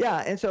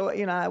yeah, and so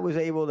I was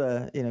able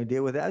to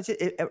deal with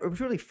it. I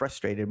was really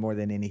frustrated more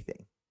than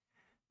anything.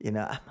 I'm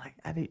like,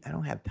 I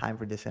don't have time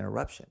for this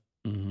interruption.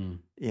 Mm-hmm.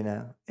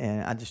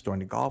 And I just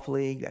joined the golf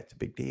league. That's a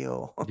big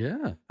deal.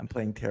 Yeah. I'm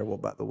playing terrible,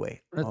 by the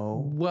way.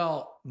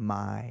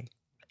 My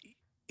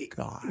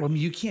God. Well, I mean,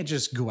 you can't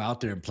just go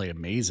out there and play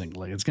amazing.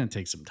 Like, it's going to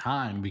take some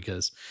time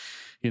because,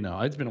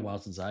 it's been a while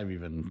since I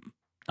can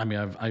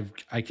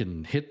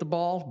hit the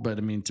ball, but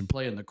I mean, to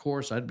play in the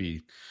course, I'd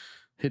be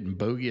hitting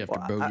bogey after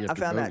bogey after bogey. I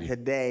found out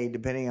today,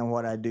 depending on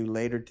what I do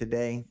later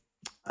today,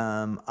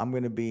 I'm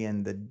going to be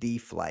in the D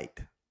flight,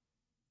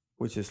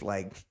 which is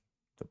like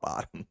the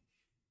bottom.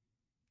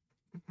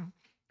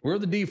 Where are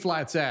the D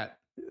flights at?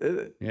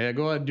 Yeah,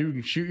 go ahead,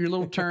 shoot your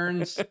little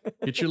turns,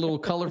 get your little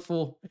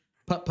colorful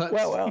putt-putts.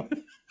 Well,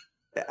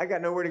 I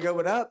got nowhere to go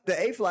but up. The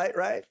A flight,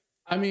 right?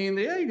 I mean,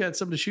 yeah, you got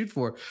something to shoot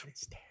for.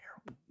 It's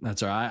terrible.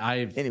 That's all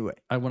right. Anyway,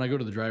 when I go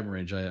to the driving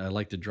range, I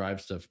like to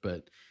drive stuff,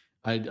 but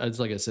it's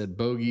like I said,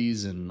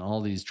 bogeys and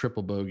all these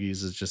triple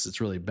bogeys. It's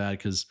really bad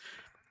because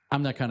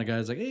I'm that kind of guy.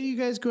 It's like, hey, you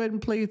guys go ahead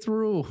and play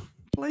through.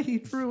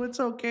 It's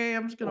okay.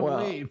 I'm just gonna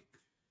wait.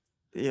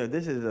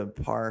 This is a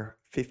par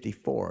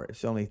 54.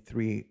 It's only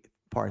 3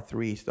 par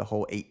 3s, the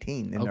whole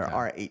 18, and there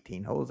are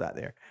 18 holes out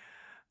there.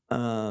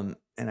 And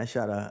I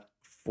shot a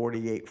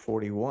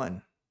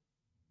 48-41.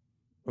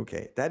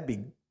 Okay, that'd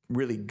be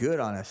really good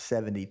on a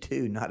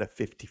 72, not a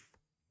 50.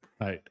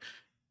 Right.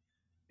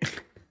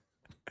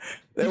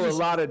 There were a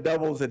lot of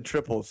doubles and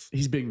triples.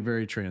 He's being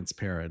very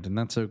transparent, and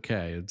that's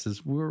okay. It's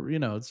just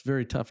it's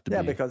very tough to be.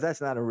 Yeah, because that's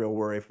not a real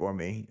worry for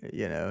me.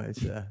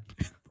 It's a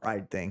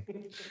pride thing.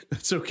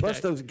 That's okay. Plus,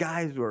 those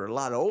guys were a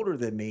lot older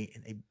than me,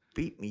 and they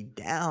beat me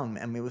down.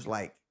 I mean, it was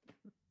like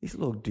these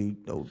old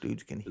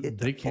dudes can hit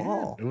the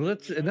ball. Well,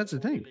 that's the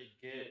thing. They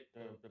get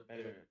the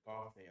better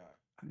golf they are.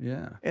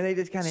 Yeah, and they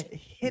just kind of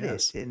hit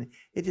it, and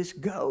it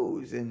just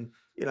goes. And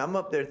I'm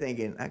up there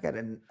thinking, I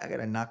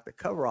gotta knock the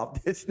cover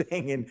off this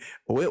thing, and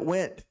it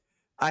went.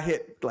 I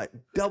hit like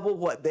double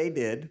what they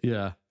did.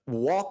 Yeah.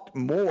 Walked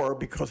more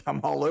because I'm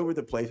all over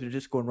the place. They're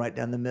just going right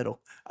down the middle.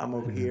 I'm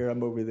over here.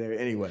 I'm over there.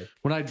 Anyway,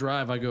 when I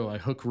drive, I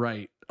hook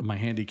right. My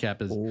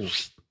handicap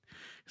is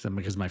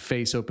because my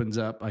face opens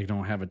up. I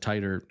don't have a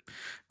tighter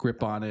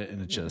grip on it,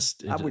 and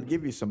I would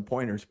give you some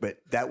pointers, but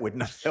that would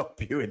not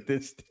help you at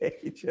this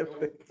stage of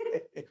the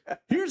game.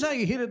 Here's how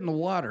you hit it in the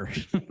water.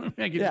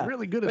 I get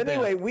really good at that.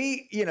 But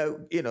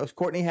anyway,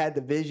 Courtney had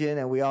the vision,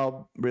 and we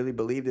all really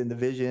believed in the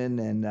vision,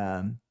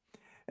 and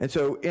And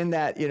so in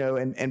that,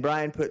 and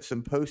Brian put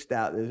some post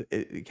out.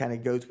 It kind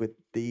of goes with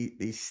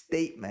these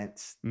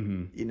statements,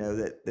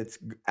 that's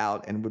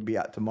out and would be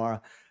out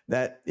tomorrow.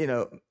 That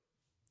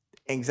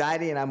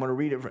anxiety, and I'm going to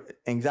read it.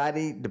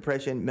 Anxiety,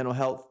 depression, mental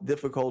health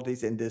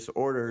difficulties, and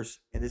disorders,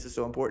 and this is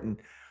so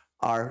important,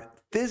 are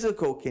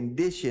physical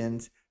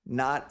conditions,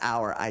 not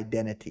our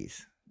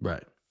identities.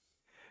 Right.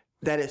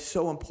 That is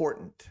so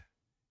important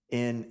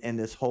in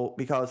this whole,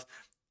 because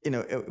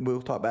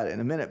we'll talk about it in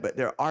a minute, but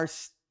there are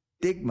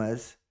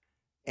stigmas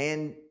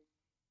and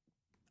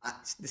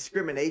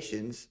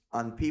discriminations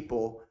on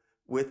people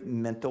with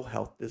mental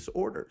health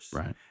disorders.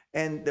 Right.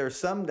 And there's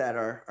some that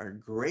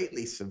are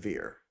greatly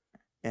severe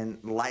and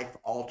life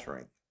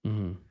altering.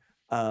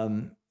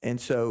 And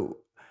so,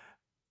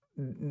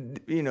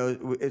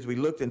 as we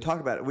looked and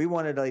talked about it, we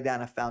wanted to lay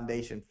down a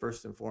foundation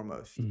first and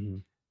foremost.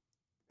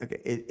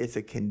 Okay, it's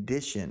a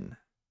condition,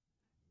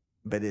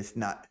 but it's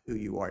not who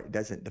you are. It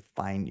doesn't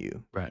define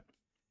you. Right.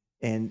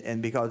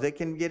 And because it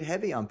can get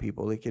heavy on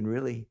people, it can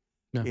really,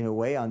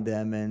 weigh on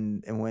them.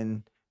 And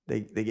when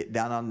they get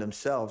down on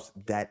themselves,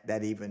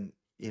 that even,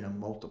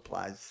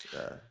 multiplies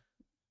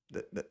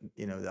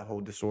the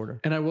whole disorder.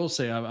 And I will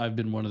say I've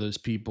been one of those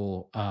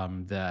people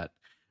that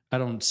I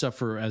don't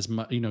suffer as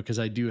much, because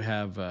I do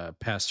have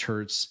past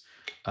hurts,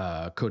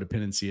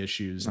 codependency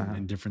issues,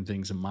 and different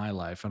things in my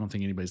life. I don't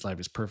think anybody's life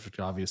is perfect,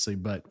 obviously,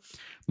 but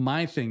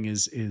my thing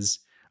is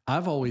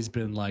I've always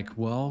been like,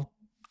 well,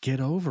 get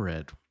over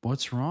it.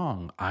 What's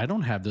wrong? I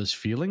don't have those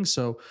feelings.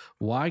 So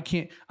why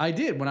can't I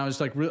did when I was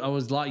like, I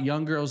was a lot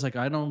younger. I was like,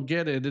 I don't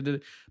get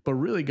it. But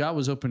really God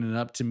was opening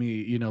up to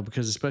me,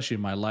 because especially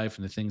in my life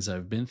and the things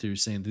I've been through,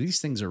 saying that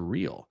these things are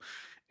real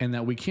and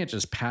that we can't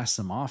just pass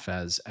them off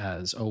as,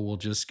 oh, we'll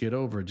just get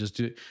over it. Just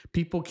do it.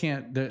 People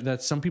can't,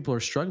 that some people are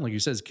struggling. Like you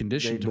said, it's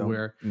conditioned to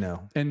where,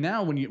 no. And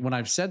now when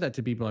I've said that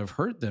to people, I've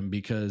hurt them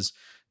because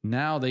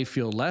now they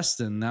feel less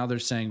than. Now they're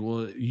saying,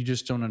 well, you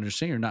just don't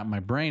understand. You're not in my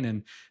brain.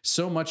 And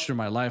so much through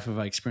my life have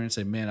I experienced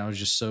that, man, I was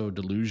just so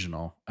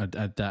delusional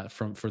at that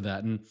for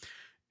that. And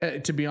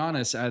to be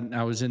honest,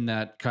 I was in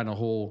that kind of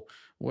whole,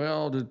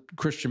 well, the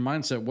Christian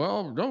mindset,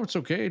 well, no, it's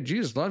okay.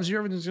 Jesus loves you.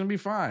 Everything's going to be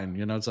fine.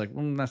 It's like,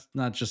 well, that's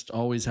not just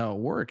always how it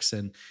works.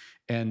 And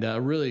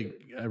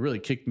really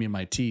kicked me in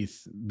my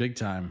teeth big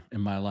time in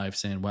my life,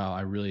 saying, wow,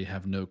 I really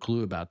have no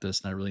clue about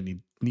this. And I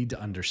really need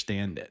to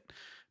understand it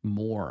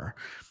more.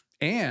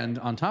 And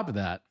on top of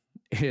that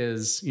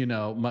is,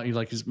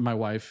 my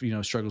wife,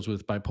 struggles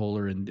with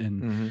bipolar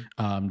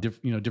and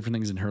different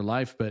things in her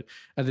life. But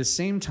at the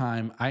same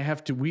time,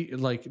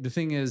 the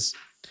thing is,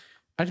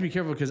 I have to be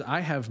careful because I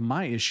have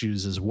my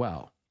issues as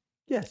well.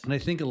 Yes. And I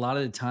think a lot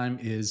of the time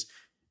is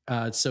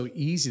it's so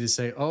easy to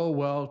say, oh,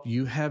 well,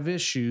 you have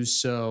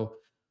issues.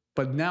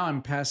 But now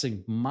I'm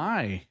passing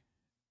my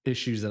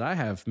issues that I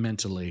have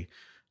mentally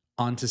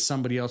onto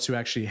somebody else who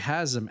actually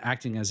has them,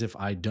 acting as if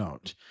I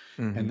don't.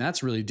 And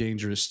that's really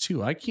dangerous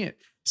too. I can't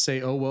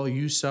say, oh, well,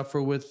 you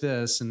suffer with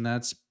this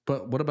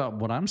but what about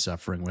what I'm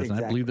suffering with? Exactly.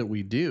 And I believe that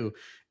we do.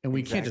 And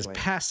we can't just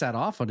pass that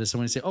off onto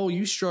someone and say, oh,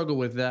 you struggle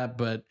with that,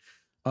 but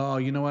oh,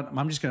 you know what?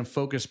 I'm just going to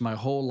focus my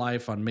whole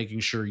life on making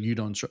sure you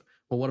don't struggle.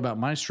 Well, what about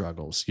my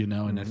struggles?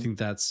 And I think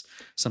that's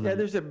something. Yeah,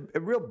 there's a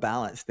real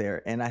balance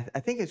there. And I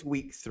think it's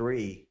week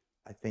 3,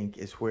 I think,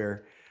 is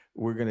where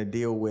we're going to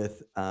deal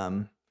with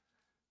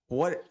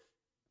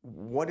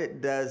what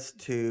it does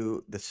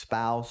to the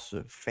spouse,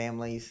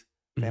 family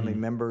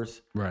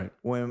members, right?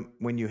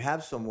 When you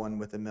have someone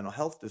with a mental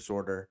health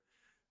disorder,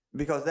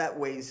 because that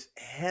weighs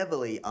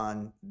heavily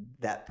on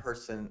that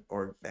person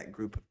or that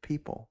group of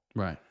people,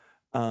 right?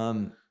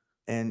 And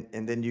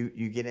then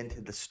you get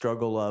into the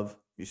struggle of,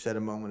 you said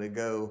a moment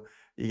ago,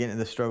 you get into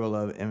the struggle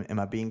of, am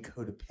I being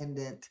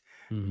codependent?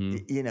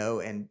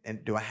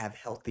 And do I have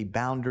healthy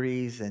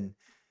boundaries? And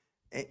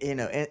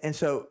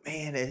so,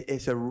 man,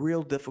 it's a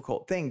real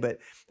difficult thing. But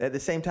at the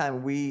same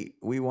time, we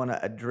want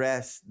to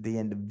address the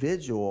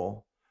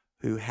individual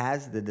who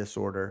has the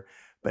disorder,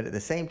 but at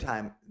the same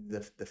time,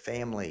 the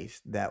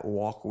families that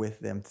walk with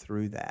them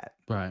through that.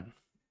 Right.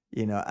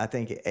 I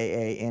think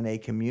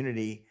AA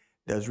community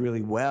does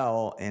really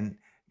well in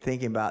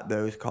thinking about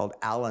those called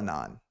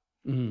Al-Anon.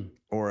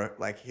 Or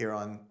like here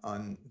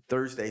on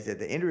Thursdays at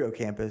the Indrio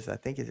campus, I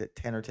think it's at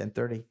 10 or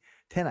 10:30.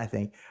 10, I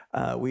think,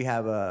 we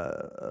have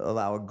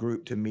allow a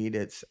group to meet.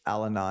 It's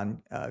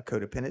Al-Anon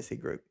codependency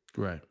group.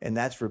 Right. And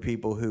that's for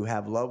people who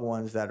have loved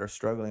ones that are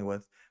struggling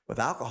with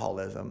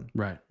alcoholism,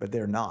 right? But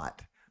they're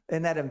not.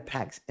 And that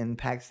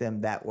impacts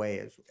them that way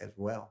as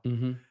well.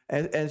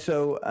 And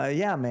so,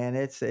 yeah, man,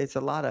 it's a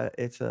lot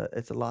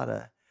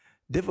of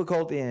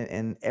difficulty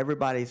in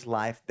everybody's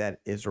life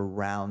that is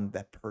around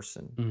that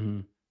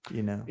person,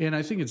 And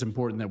I think it's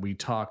important that we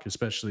talk,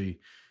 especially,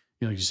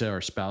 like you said, our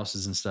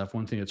spouses and stuff.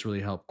 One thing that's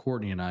really helped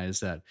Courtney and I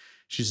is that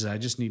she says, I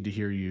just need to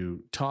hear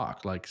you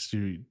talk,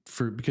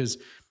 because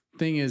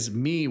thing is,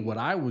 what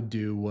I would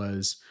do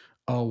was,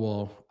 oh,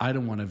 well, I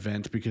don't want to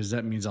vent because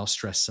that means I'll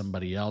stress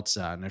somebody else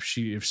out. And if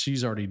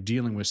she's already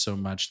dealing with so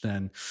much,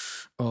 then,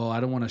 oh, I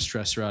don't want to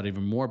stress her out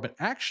even more. But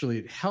actually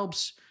it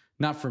helps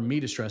not for me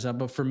to stress out,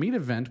 but for me to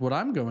vent what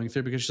I'm going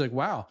through, because she's like,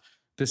 wow,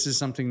 this is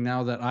something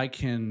now that I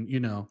can,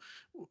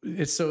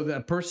 it's so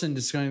that person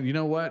is going, you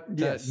know what,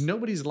 that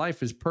nobody's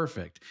life is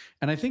perfect.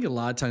 And I think a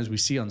lot of times we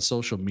see on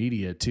social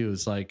media too,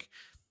 it's like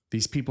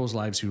these people's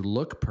lives who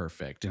look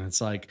perfect. And it's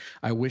like,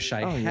 I wish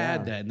I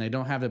had that, and they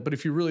don't have it. But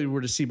if you really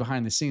were to see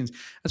behind the scenes,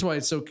 that's why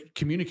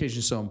communication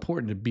is so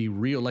important, to be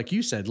real. Like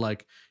you said,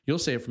 like you'll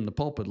say it from the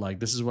pulpit,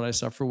 like, this is what I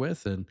suffer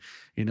with. And,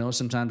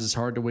 sometimes it's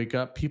hard to wake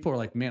up. People are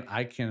like, man,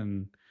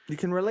 you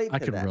can relate to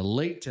that. I can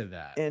relate to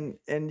that. And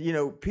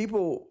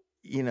people,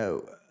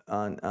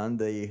 on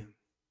the,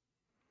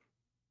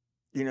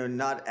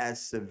 not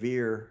as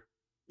severe,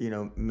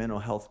 mental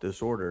health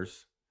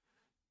disorders,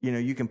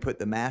 you can put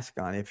the mask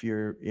on if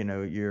you're,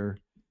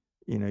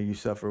 you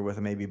suffer with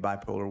maybe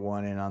bipolar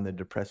 1 and on the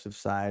depressive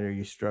side, or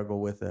you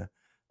struggle with a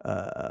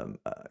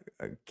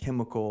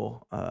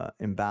chemical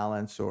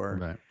imbalance,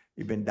 or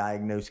you've been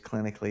diagnosed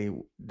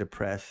clinically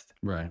depressed.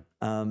 Right.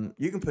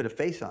 You can put a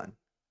face on,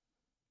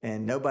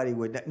 and nobody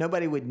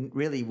would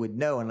really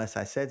know unless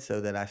I said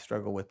so, that I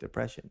struggle with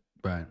depression.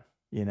 Right.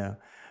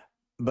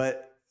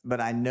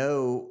 But I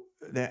know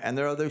that, and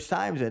there are those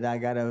times that I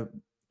gotta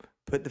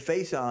put the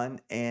face on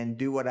and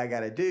do what I got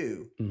to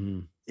do,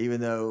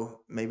 even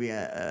though maybe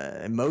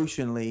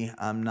emotionally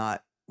I'm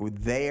not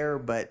there.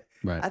 But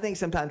I think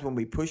sometimes when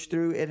we push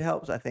through, it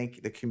helps. I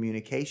think the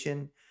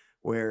communication,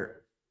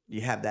 where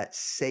you have that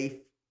safe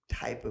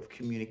type of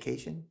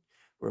communication,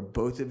 where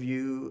both of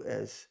you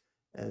as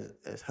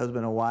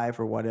husband and wife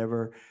or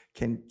whatever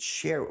can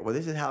share, well,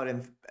 this is how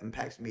it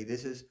impacts me.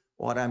 This is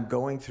what I'm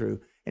going through.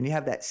 And you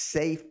have that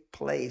safe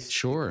place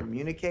to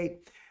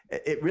communicate.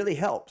 It really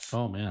helps.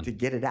 Oh man, to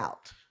get it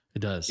out. It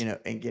does,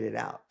 and get it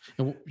out.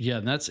 And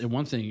that's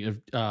one thing. If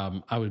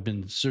I would have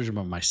been surgeon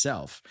about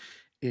myself,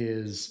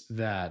 is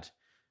that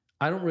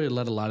I don't really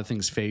let a lot of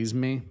things phase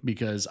me,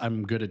 because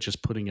I'm good at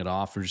just putting it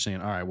off or just saying,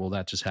 all right, well,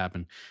 that just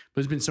happened.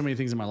 But there's been so many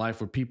things in my life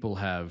where people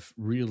have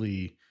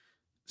really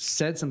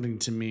said something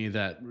to me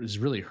that is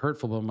really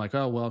hurtful. But I'm like,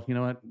 oh well, you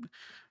know what?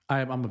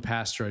 I'm a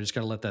pastor. I just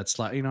got to let that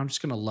slide. I'm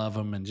just going to love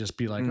them and just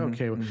be like,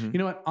 okay, well, you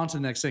know what? On to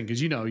the next thing.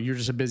 Cause you're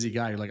just a busy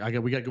guy. You're like,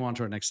 we got to go on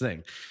to our next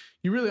thing.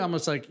 You really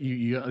almost like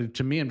you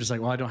to me, I'm just like,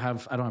 well, I don't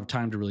have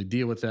time to really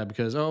deal with that,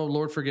 because, oh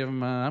Lord, forgive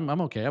him.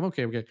 I'm okay. I'm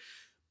okay. Okay.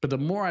 But the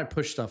more I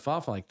push stuff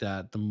off like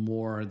that, the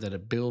more that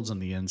it builds on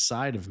the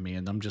inside of me.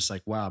 And I'm just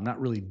like, wow, I'm not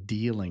really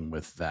dealing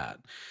with that.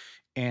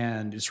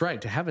 And it's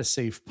right to have a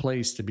safe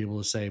place to be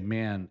able to say,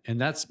 man,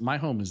 and that's, my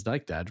home is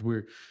like that.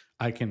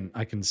 I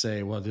can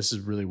say, well, this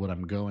is really what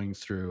I'm going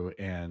through,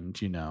 and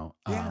you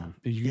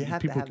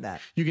have to have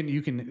that.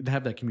 You can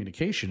have that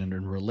communication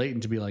and relate,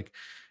 and to be like,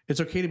 it's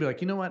okay to be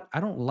like, you know what, I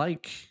don't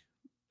like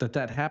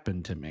that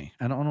happened to me.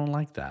 I don't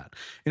like that,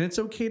 and it's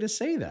okay to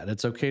say that.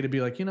 It's okay to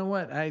be like, you know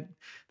what,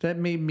 that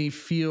made me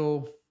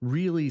feel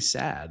really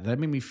sad. That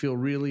made me feel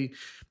really.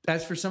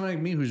 As for someone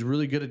like me who's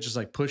really good at just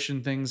like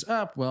pushing things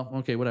up, well,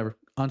 okay, whatever,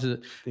 onto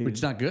the, which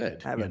is not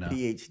good. I have a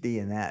PhD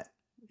in that.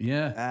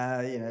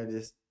 Yeah.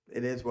 Just.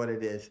 It is what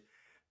it is,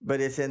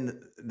 but it's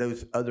in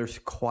those other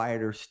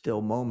quieter, still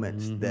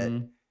moments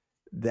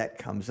that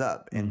comes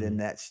up, and then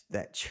that's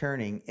that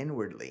churning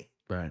inwardly,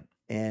 right?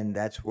 And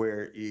that's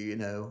where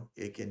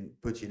it can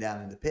put you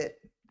down in the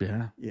pit.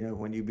 Yeah,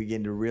 when you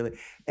begin to really,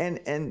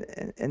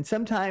 and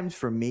sometimes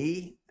for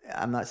me,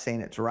 I'm not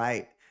saying it's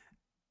right.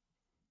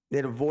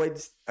 It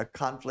avoids a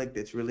conflict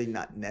that's really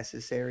not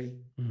necessary.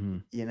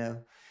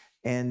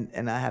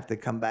 And I have to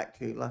come back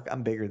to, look,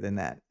 I'm bigger than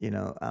that.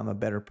 I'm a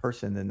better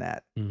person than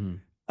that.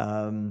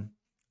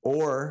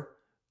 Or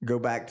go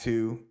back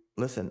to,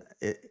 listen,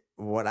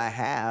 what I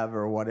have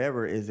or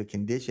whatever is a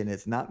condition.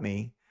 It's not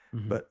me,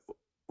 but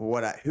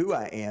who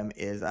I am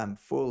is I'm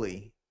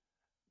fully,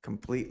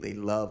 completely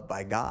loved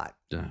by God.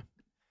 Yeah.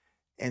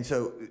 And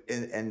so,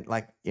 and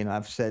like,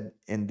 I've said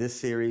in this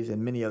series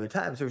and many other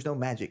times, there's no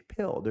magic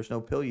pill. There's no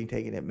pill you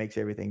take and it makes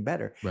everything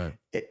better. Right.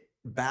 It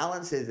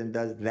balances and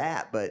does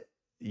that, but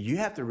you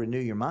have to renew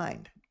your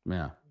mind.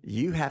 Yeah.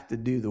 You have to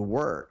do the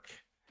work.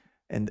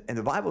 And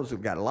the Bible's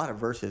got a lot of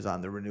verses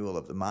on the renewal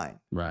of the mind.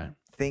 Right.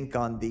 Think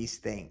on these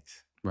things.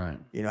 Right.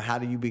 How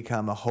do you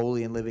become a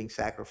holy and living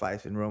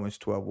sacrifice in Romans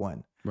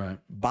 12:1? Right.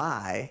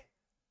 By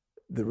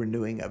the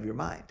renewing of your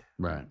mind.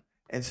 Right.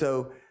 And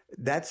so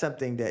that's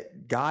something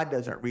that God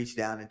doesn't reach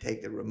down and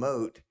take the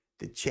remote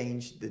to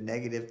change the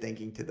negative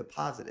thinking to the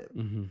positive.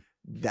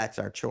 That's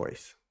our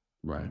choice.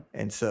 Right.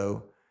 And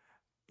so,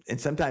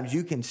 and sometimes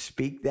you can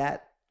speak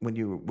that when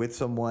you're with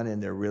someone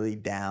and they're really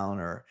down,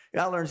 or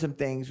I learned some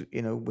things,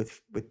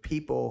 with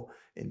people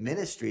in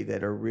ministry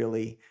that are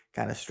really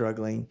kind of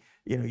struggling.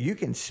 You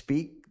can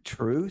speak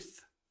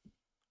truth,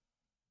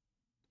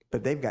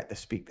 but they've got to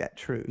speak that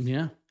truth.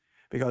 Yeah.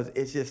 Because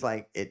it's just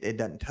like it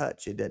doesn't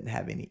touch, it doesn't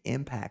have any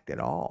impact at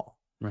all.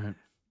 Right.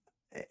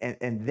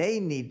 And they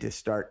need to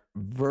start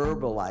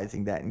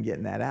verbalizing that and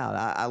getting that out.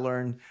 I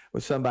learned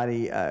with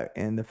somebody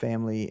in the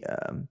family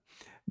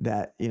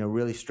that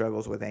really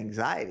struggles with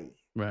anxiety.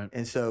 Right.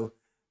 And so,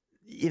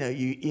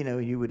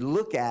 you would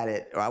look at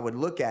it, or I would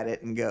look at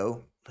it and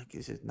go, look,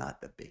 this is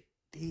not the big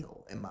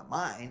deal in my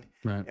mind.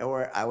 Right.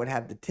 Or I would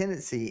have the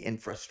tendency in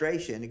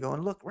frustration to go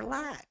and look,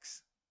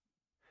 relax.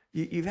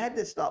 You've had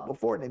this thought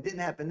before and it didn't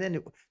happen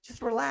then.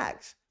 Just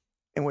relax.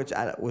 In which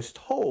I was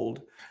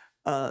told,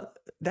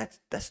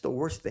 that's the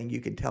worst thing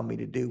you can tell me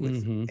to do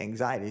with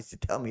anxiety is to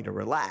tell me to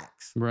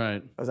relax.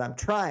 Right. Because I'm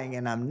trying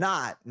and I'm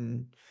not.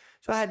 And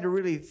so I had to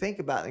really think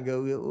about it and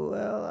go,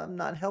 well, I'm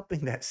not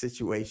helping that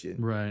situation.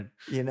 Right.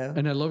 You know?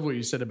 And I love what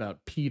you said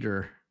about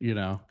Peter, you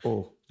know.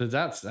 Oh.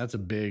 That's a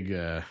big,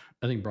 I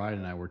think Brian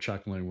and I were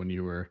chuckling when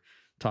you were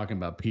talking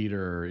about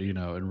Peter, you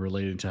know, and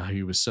relating to how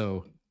he was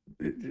so,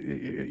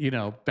 you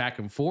know, back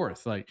and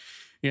forth, like,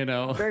 you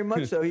know. Very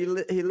much so. He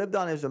lived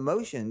on his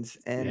emotions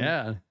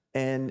and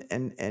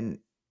and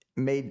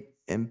made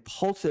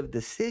impulsive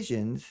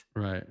decisions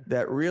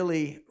that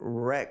really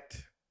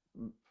wrecked,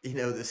 you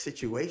know, the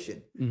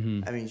situation.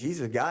 I mean,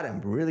 Jesus got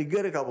him really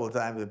good a couple of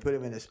times and put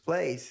him in his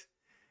place.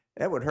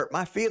 That would hurt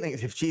my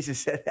feelings if Jesus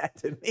said that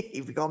to me.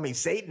 If he called me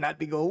Satan, I'd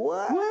be going,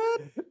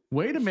 what?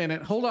 Wait a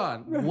minute. Hold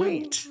on.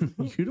 Wait.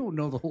 You don't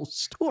know the whole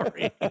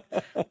story.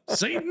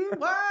 Satan?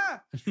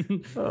 What?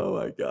 Oh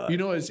my God. You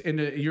know,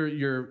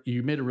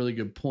 you made a really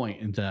good point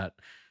in that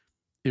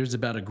it was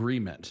about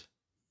agreement.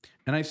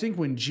 And I think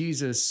when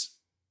Jesus,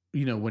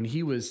 you know, when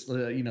he was,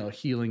 you know,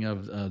 healing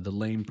of the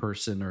lame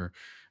person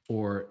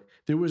or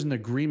there was an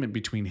agreement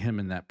between him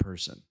and that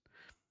person.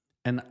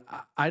 And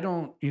I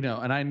don't, you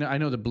know, and I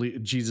know that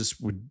Jesus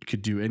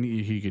could do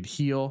he could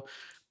heal,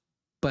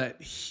 but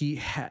it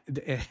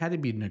had to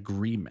be an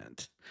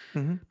agreement.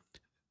 You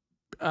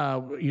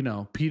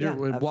know, Peter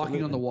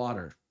walking on the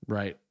water,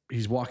 right?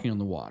 He's walking on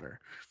the water,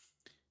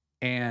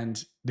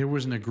 and there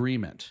was an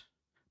agreement,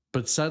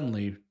 but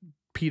suddenly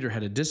Peter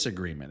had a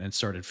disagreement and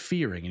started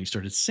fearing, and he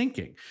started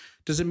sinking.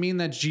 Does it mean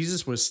that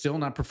Jesus was still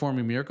not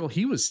performing a miracle?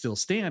 He was still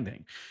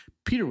standing.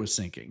 Peter was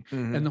sinking.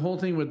 And the whole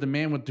thing with the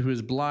man who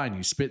was blind,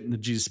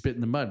 Jesus spit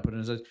in the mud, put in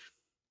his eyes.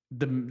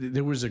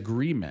 There was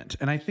agreement.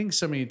 And I think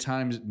so many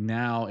times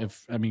now,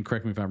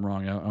 correct me if I'm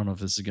wrong, I don't know if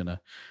this is going to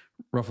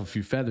ruffle a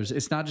few feathers.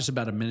 It's not just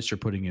about a minister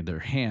putting their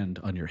hand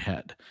on your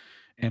head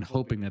and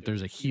hoping that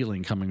there's a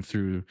healing coming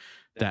through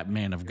that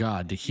man of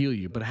God to heal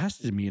you, but it has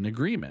to be an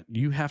agreement.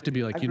 You have to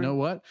be like, you know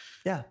what?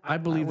 Yeah. I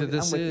believe that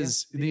this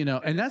is, you know,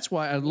 and that's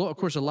why, of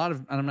course, a lot of,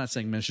 and I'm not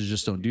saying ministers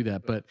just don't do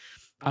that, but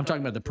I'm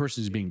talking about the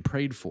person who's being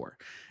prayed for.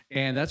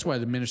 And that's why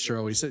the minister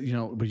always said, you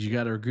know, but you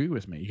got to agree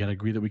with me. You got to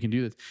agree that we can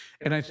do this.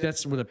 And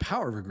that's with the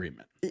power of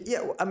agreement.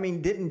 Yeah. I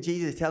mean, didn't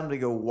Jesus tell him to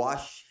go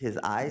wash his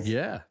eyes?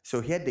 Yeah.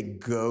 So he had to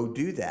go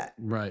do that.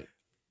 Right.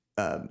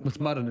 With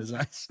mud in his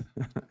eyes.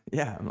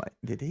 Yeah. I'm like,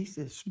 did he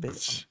just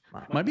spit?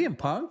 Am I being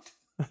punked?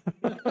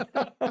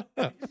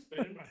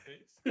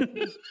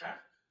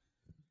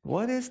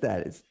 What is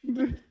that? It's,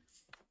 you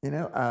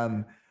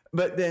know,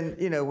 but then,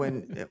 you know,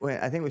 when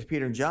I think it was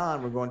Peter and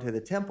John were going to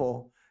the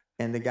temple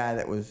and the guy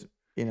that was,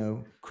 you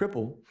know,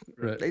 crippled,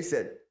 they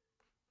said,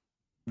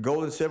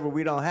 gold and silver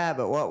we don't have,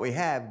 but what we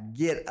have,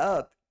 get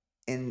up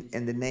in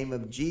the name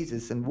of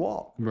Jesus and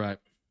walk. Right.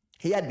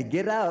 He had to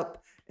get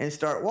up and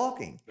start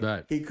walking.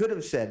 Right. He could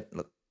have said,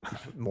 look,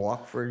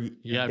 walk for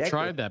yeah, I've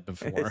tried that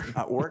before. It's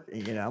not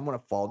working. You know, I'm going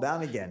to fall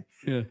down again.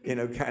 Yeah. You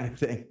know, kind of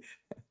thing.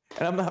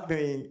 And I'm not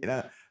being, you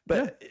know,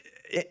 but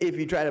if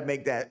you try to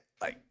make that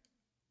like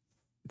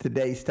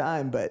today's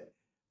time, but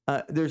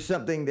there's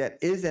something that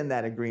is in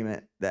that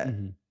agreement that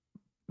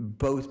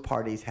both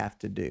parties have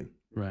to do.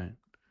 Right.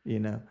 You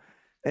know,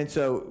 and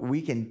so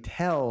we can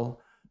tell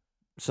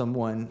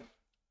someone,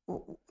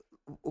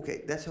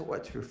 okay, that's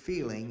what you're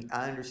feeling.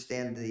 I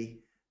understand the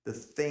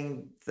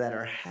things that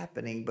are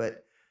happening,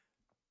 but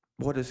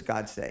what does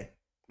God say?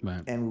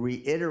 Right. And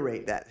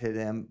reiterate that to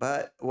them.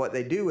 But what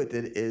they do with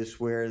it is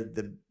where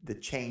the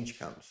change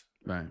comes.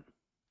 Right.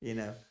 You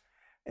know,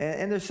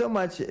 and there's so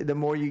much. The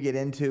more you get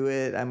into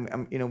it,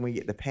 I'm you know, when we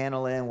get the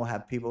panel in, we'll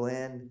have people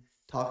in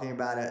talking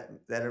about it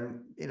that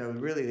are, you know,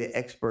 really the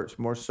experts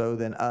more so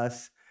than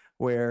us.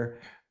 Where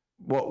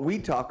what we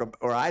talk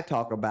or I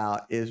talk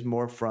about is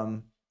more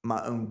from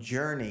my own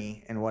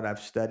journey and what I've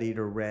studied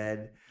or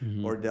read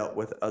or dealt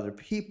with other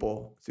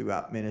people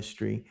throughout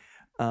ministry.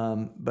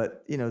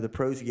 But, you know, the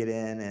pros get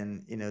in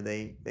and, you know,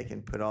 they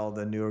can put all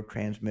the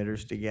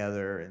neurotransmitters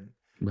together and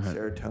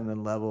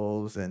serotonin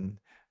levels and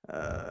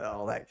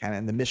all that kind of,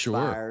 and the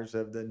misfires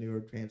of the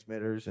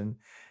neurotransmitters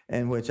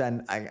and which I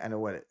know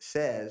what it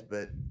says,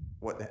 but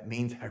what that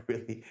means, I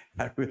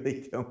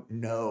really don't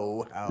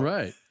know how.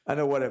 Right. I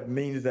know what it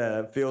means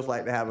that it feels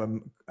like to have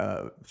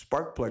a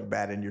spark plug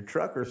bat in your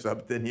truck or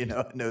something, you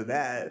know, I know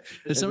that.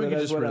 If somebody can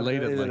just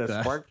relate it like that. Is it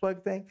a spark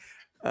plug thing?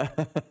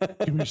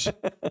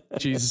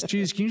 Jesus,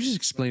 can you just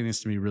explain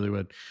this to me really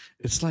well?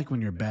 It's like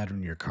when your battery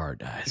in your car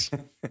dies.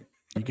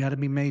 You got to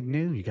be made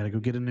new. You got to go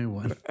get a new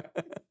one.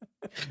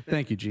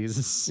 Thank you,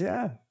 Jesus.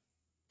 Yeah.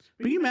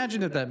 But you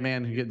imagine that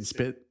man who getting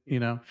spit, you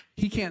know,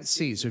 he can't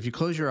see. So if you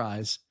close your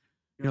eyes,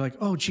 you're like,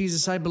 oh,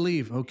 Jesus, I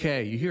believe.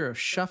 Okay. You hear a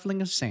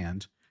shuffling of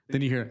sand.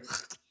 Then you hear,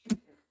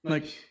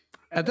 like,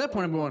 at that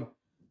point, I'm going,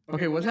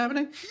 okay, what's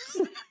happening?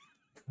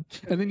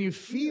 And then you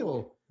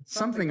feel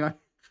something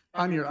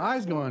on your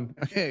eyes going,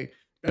 okay,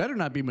 Better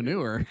not be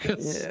manure,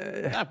 'cause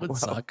Yeah. that would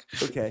suck.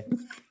 Okay.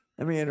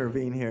 Let me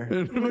intervene here.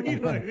 You know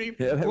what I mean?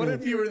 Yeah, What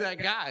if you were that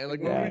guy?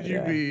 Like, what would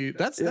you be?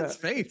 That's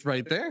faith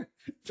right there.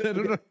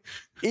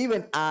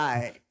 Even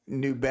I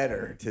knew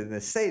better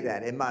to say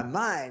that. In my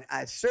mind,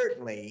 I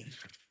certainly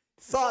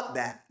thought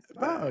that.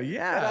 Oh,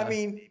 yeah. But I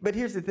mean, but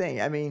here's the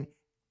thing. I mean,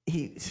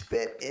 he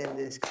spit in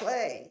this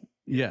clay.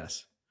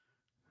 Yes.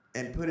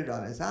 And put it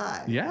on his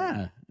eye.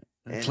 Yeah.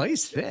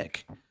 Clay's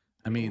thick.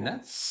 I mean,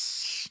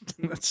 that's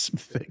some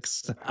thick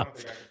stuff. I don't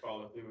think I could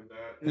follow through with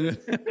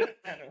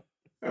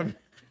that.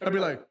 I'd be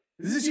like,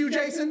 "Is this you,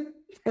 Jason?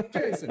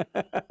 Jason,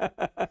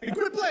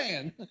 quit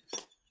playing."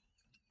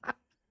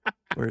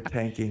 We're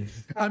tanking.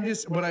 I'm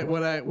just We're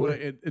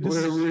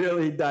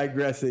really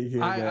digressing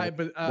here. I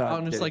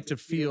just like to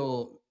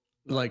feel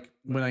like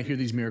when I hear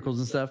these miracles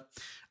and stuff,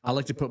 I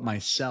like to put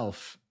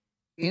myself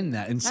in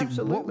that and see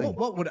what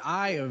would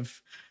I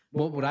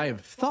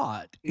have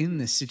thought in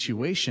this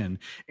situation.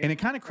 And it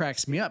kind of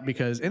cracks me up and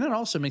it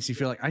also makes me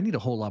feel like I need a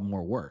whole lot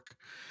more work,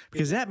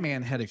 because that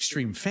man had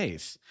extreme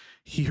faith.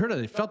 He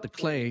felt the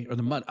clay or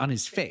the mud on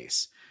his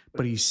face,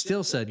 but he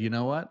still said, "You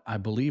know what? I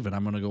believe it.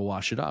 I'm going to go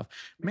wash it off."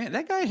 Man,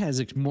 that guy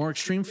has more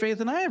extreme faith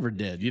than I ever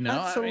did.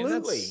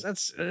 Absolutely. I mean,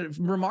 that's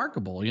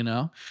remarkable.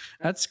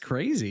 That's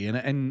crazy.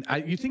 And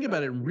you think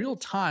about it in real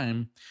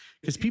time,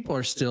 because people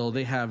are still,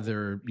 they have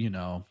their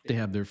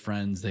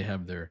friends, they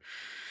have their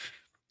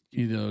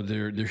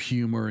their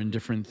humor and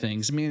different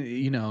things. I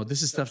mean,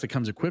 this is stuff that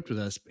comes equipped with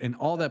us, and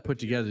all that put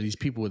together, these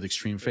people with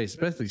extreme faith,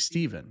 especially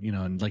Stephen,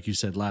 and like you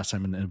said last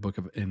time in the book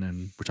and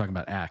we're talking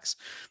about Acts.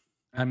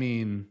 I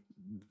mean,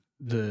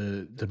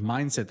 the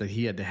mindset that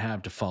he had to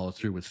have to follow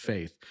through with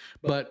faith.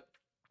 But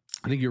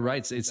I think you're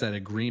right. It's that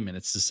agreement.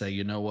 It's to say,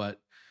 you know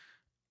what?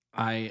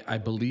 I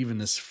believe in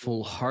this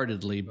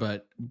full-heartedly,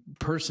 but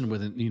person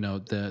with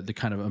the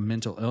kind of a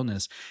mental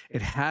illness,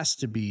 it has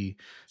to be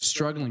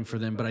struggling for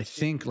them. But I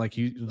think like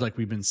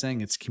we've been saying,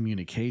 it's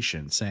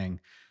communication, saying,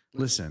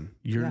 listen,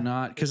 you're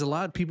not, because a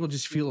lot of people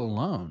just feel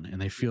alone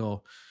and they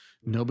feel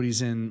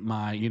nobody's in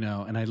my,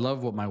 and I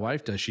love what my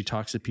wife does. She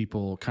talks to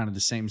people kind of the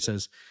same,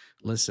 says,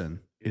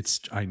 listen, it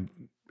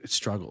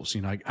struggles.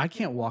 I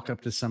can't walk up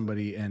to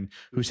somebody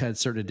who's had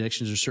certain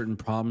addictions or certain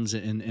problems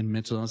in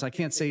mental illness. I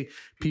can't say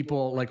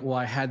people like, well,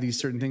 I had these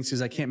certain things,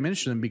 because I can't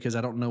mention them because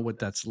I don't know what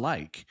that's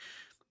like.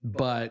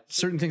 But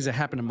certain things that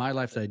happened in my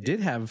life that I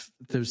did have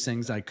those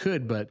things I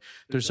could, but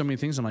there's so many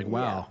things I'm like,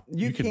 wow.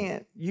 You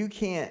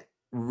can't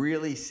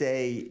really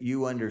say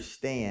you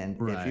understand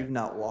if you've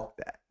not walked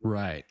that.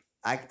 Right.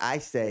 I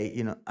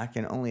say, I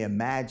can only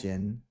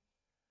imagine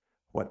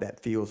what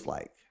that feels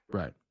like.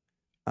 Right.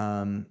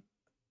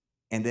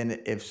 And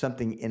then if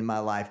something in my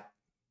life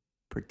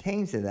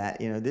pertains to that,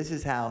 this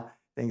is how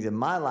things in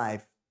my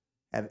life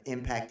have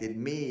impacted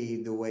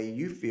me the way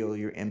you feel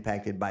you're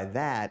impacted by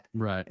that.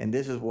 Right. And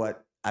this is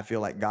what I feel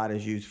like God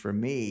has used for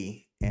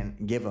me,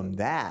 and give them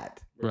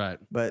that. Right.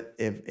 But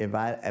if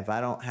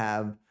I don't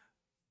have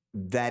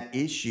that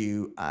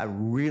issue, I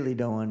really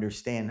don't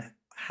understand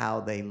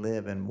how they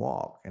live and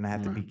walk. And I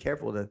have to be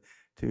careful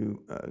to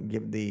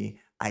give the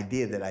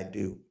idea that I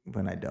do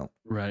when I don't.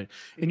 Right.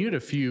 And you had a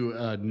few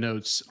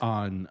notes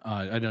on,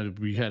 I know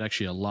we had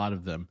actually a lot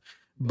of them,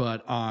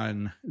 but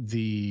on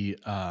the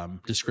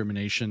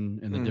discrimination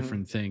and the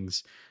different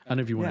things. I don't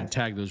know if you want to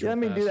tag those. Let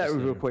me do that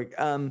real quick.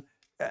 And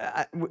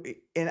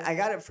I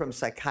got it from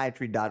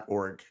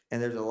psychiatry.org,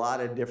 and there's a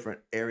lot of different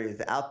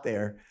areas out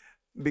there,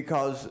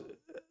 because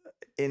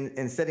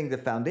in setting the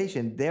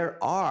foundation, there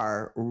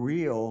are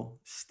real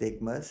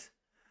stigmas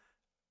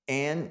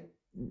and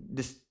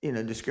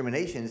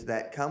discriminations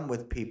that come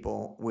with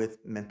people with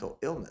mental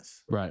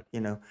illness. Right.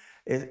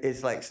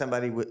 It's like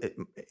somebody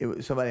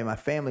in my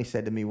family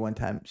said to me one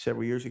time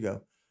several years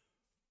ago,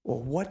 "Well,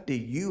 what do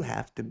you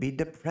have to be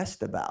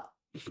depressed about?"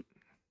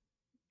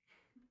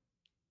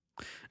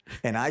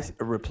 And I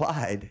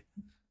replied,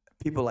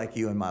 "People like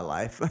you in my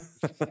life."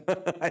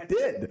 I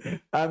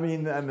did. I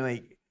mean, I'm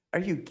like, are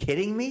you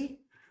kidding me?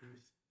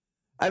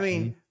 I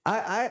mean,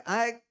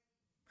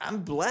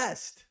 I'm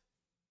blessed.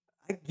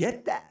 I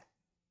get that.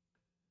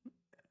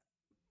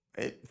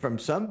 From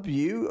some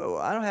view,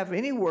 I don't have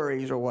any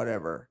worries or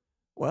whatever.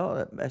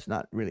 Well, that's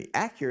not really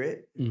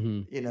accurate,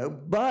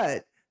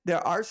 but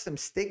there are some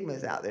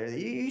stigmas out there that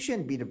you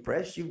shouldn't be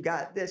depressed. You've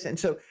got this. And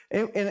so,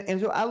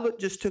 and so I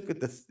just took at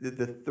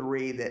the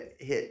three that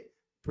hit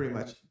pretty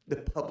much the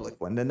public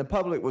one. Then the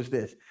public was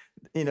this,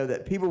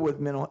 that people with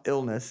mental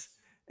illness,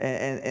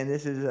 and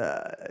this is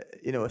a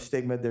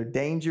stigma. They're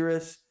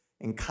dangerous,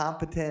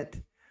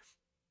 incompetent.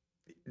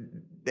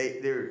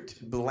 They're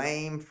to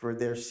blame for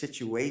their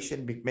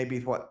situation, maybe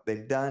what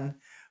they've done,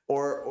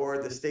 or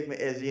the stigma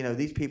is,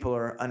 these people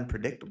are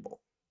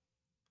unpredictable.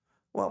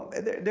 Well,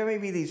 there may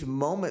be these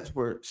moments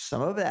where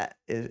some of that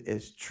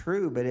is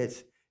true, but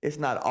it's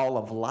not all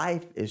of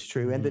life is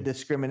true. Mm-hmm. And the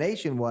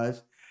discrimination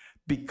was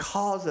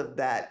because of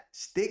that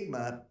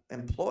stigma,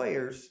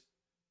 employers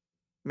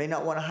may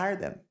not want to hire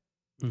them,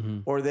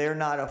 or they're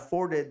not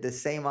afforded the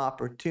same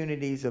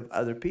opportunities of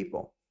other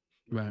people.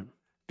 Right.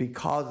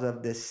 Because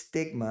of this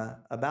stigma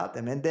about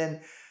them. And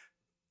then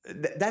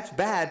that's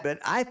bad. But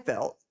I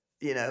felt,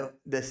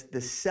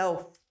 the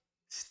self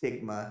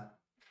stigma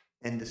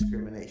and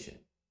discrimination,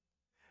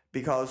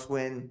 because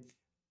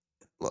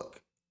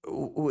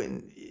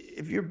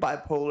if you're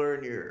bipolar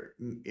and you're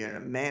in a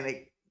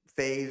manic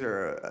phase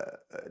or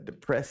a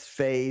depressed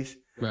phase,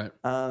 right?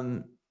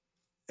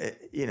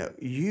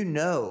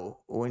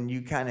 When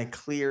you kind of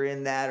clear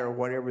in that, or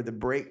whatever the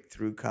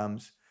breakthrough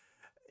comes,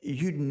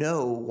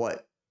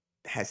 what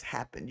has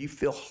happened. You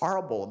feel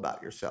horrible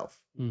about yourself.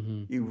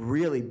 Mm-hmm. You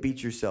really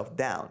beat yourself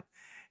down,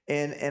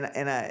 and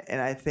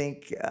I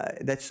think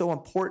that's so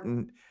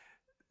important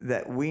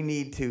that we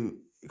need to,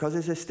 because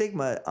there's a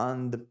stigma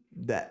on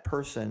that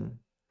person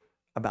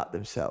about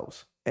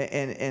themselves.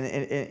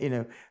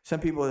 And some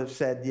people have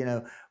said,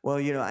 well,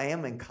 I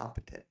am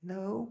incompetent.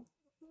 No,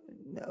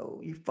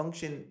 you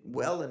function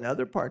well in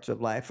other parts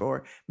of life,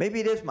 or maybe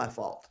it is my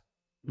fault.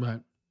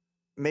 Right.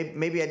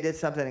 Maybe I did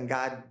something and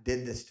God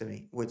did this to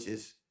me, which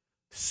is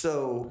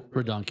so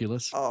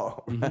redonkulous.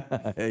 Oh,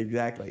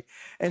 exactly.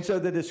 And so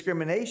the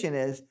discrimination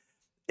is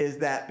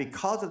that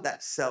because of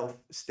that self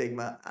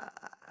stigma,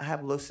 I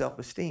have low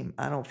self-esteem.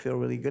 I don't feel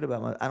really good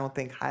about I don't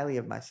think highly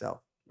of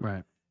myself.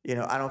 Right.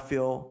 I don't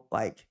feel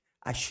like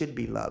I should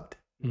be loved.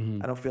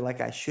 Mm-hmm. I don't feel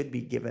like I should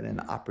be given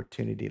an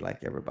opportunity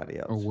like everybody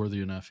else. Or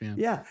worthy enough, yeah.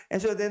 Yeah.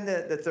 And so then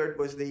the third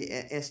was the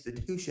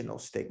institutional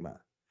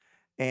stigma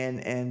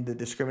and the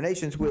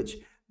discriminations, which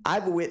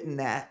I've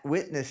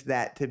witnessed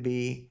that to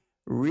be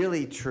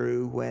really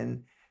true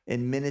when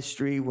in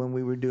ministry, when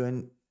we were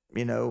doing,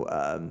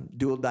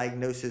 dual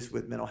diagnosis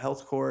with mental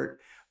health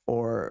court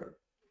or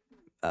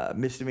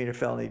misdemeanor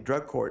felony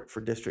drug court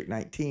for District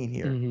 19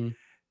 here. Mm-hmm.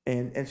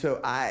 And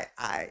so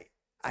I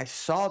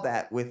saw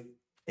that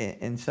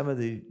in some of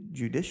the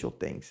judicial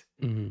things.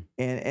 Mm-hmm.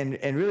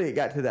 And really it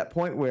got to that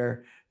point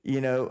where,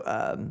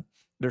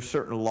 there's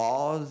certain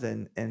laws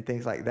and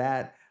things like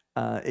that.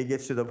 It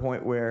gets to the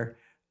point where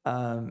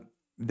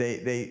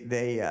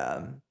they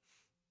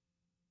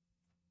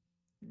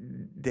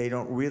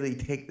don't really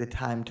take the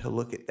time to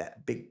look at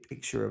that big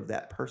picture of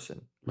that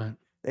person. Right.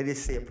 They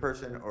just see a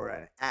person or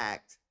an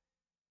act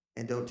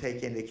and don't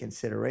take into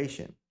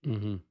consideration.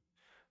 Mm-hmm.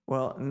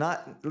 Well,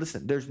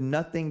 listen, there's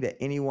nothing that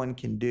anyone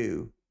can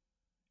do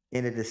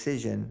in a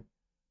decision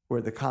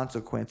where the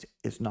consequence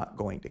is not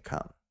going to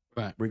come,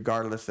 right,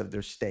 regardless of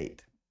their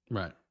state.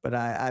 Right. But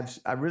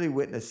I've really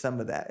witnessed some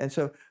of that. And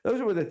so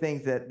those were the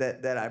things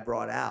that I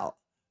brought out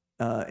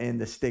in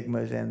the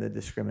stigmas and the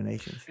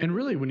discriminations. And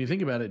really, when you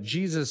think about it,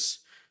 Jesus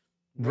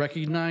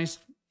recognized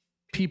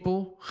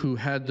people who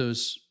had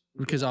those,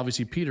 because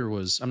obviously Peter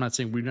was, we're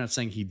not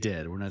saying he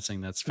did. We're not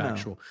saying that's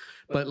factual.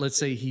 No. But let's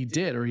say he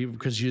did,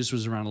 because Jesus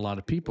was around a lot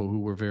of people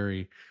who were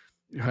who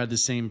had the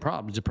same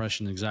problem,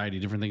 depression, anxiety,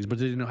 different things, but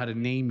they didn't know how to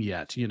name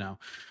yet,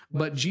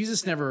 But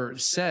Jesus never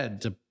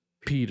said to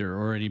Peter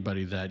or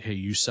anybody that, hey,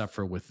 you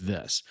suffer with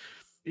this,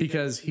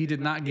 because he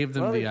did not give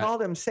them he called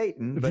him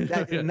Satan, but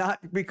that's not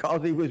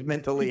because he was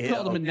mentally ill. He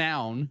called him a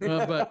noun,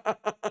 but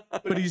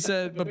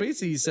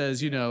basically he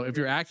says, if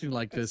you're acting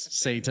like this,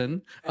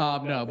 Satan,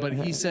 no, but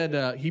he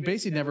said, he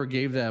basically never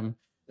gave them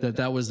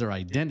that was their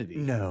identity.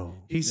 No,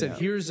 he said,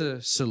 here's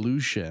a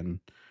solution.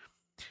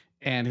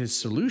 And his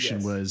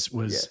solution was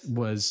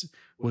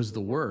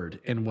the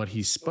word and what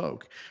he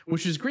spoke,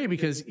 which is great,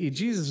 because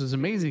Jesus was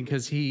amazing,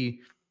 because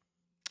he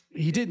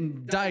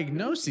didn't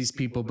diagnose these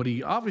people, but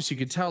he obviously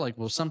could tell,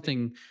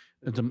 something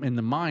in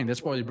the mind.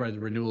 That's why they brought the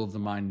renewal of the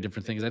mind and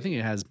different things. I think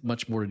it has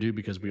much more to do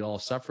because we all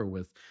suffer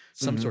with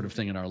some sort of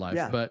thing in our life.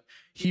 Yeah. But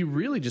he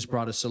really just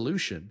brought a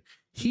solution.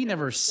 He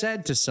never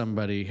said to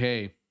somebody,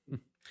 hey,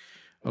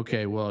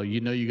 okay, well,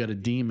 you got a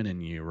demon in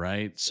you,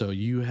 right? So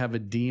you have a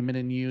demon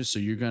in you, so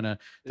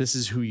this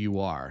is who you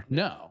are.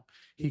 No,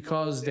 he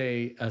caused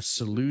a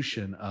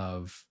solution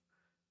of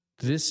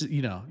this,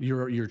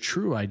 your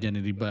true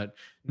identity, but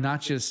not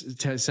just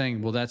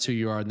saying, well, that's who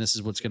you are and this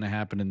is what's going to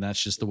happen and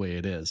that's just the way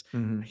it is.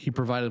 Mm-hmm. He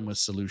provided them with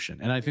solution.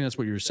 And I think that's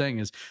what you're saying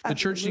is the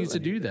church needs to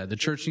do that. The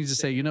church needs to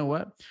say, you know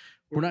what?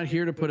 We're not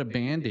here to put a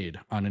Band-Aid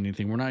on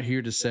anything. We're not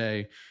here to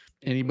say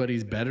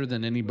anybody's better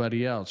than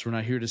anybody else. We're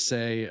not here to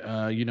say,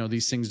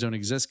 these things don't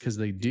exist, because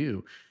they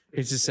do.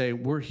 It's to say,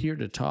 we're here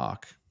to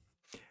talk.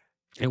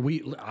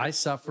 And I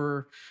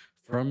suffer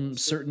from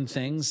certain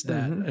things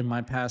that in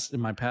my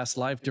past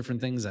life,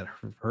 different things that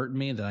hurt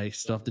me that I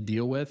still have to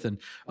deal with, and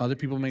other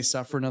people may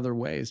suffer in other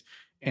ways.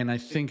 And I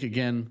think,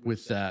 again,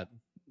 with that,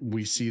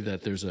 we see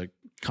that there's a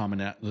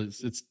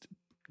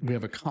we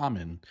have a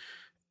common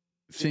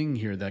thing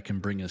here that can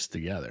bring us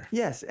together.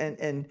 Yes.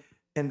 And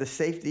the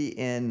safety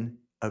in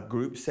a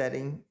group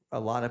setting, a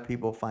lot of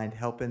people find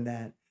help in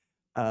that,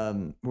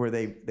 where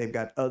they've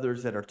got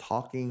others that are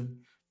talking,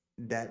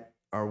 that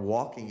are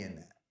walking in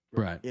that.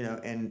 Right.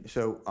 And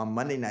so on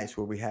Monday nights,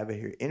 where we have it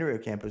here in Rio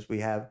Campus, we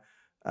have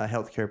a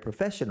healthcare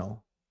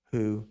professional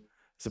who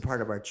is a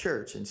part of our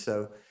church. And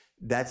so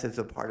that's as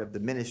a part of the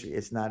ministry.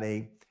 It's not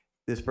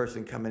this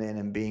person coming in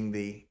and being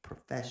the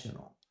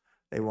professional.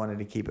 They wanted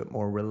to keep it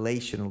more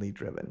relationally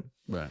driven.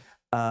 Right.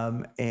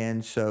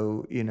 And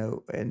so,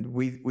 and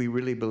we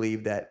really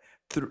believe that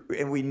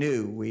and we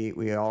knew,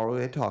 we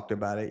already talked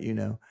about it,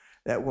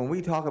 that when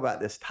we talk about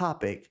this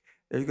topic,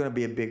 there's going to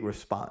be a big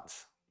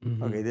response.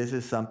 Mm-hmm. Okay, this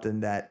is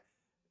something that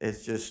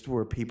is just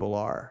where people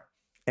are.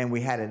 And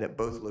we had it at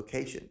both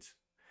locations.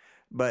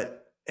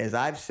 But as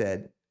I've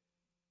said,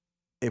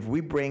 if we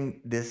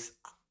bring this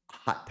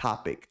hot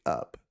topic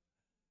up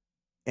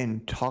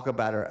and talk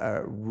about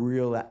a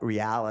real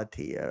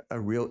reality, a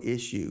real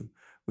issue,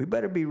 we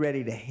better be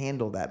ready to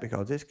handle that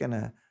because it's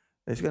gonna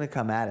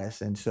come at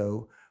us. And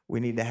so we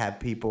need to have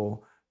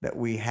people that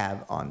we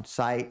have on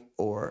site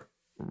or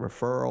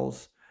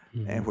referrals,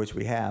 and which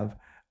we have,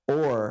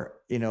 or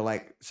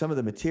like some of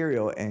the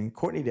material. And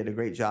Courtney did a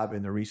great job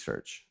in the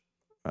research.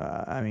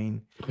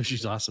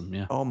 She's awesome.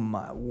 Yeah. Oh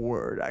my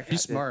word.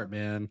 She's smart,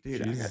 man.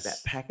 Dude, I got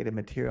that packet of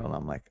material and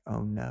I'm like,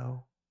 oh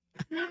no.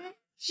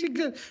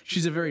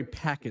 She's a very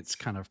packets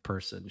kind of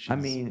person.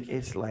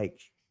 It's like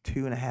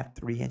 2.5,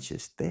 3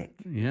 inches thick.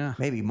 Yeah.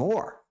 Maybe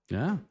more.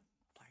 Yeah.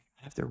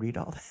 I have to read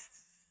all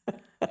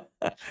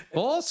that.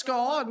 Full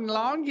score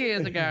long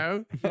years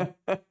ago.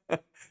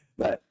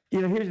 But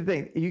here's the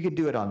thing. You could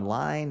do it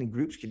online, and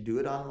groups can do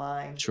it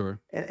online.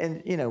 Sure.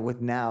 And with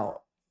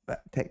now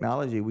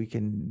technology, we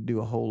can do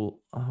a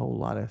whole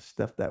lot of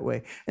stuff that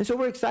way. And so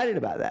we're excited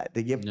about that,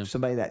 to give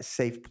somebody that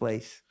safe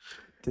place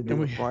to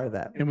do a part of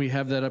that. And we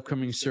have that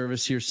upcoming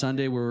service here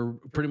Sunday. We're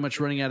pretty much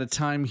running out of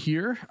time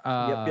here.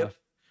 Yep.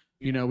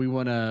 We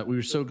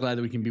were so glad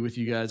that we can be with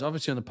you guys.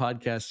 Obviously on the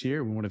podcast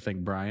here, we want to thank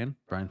Brian.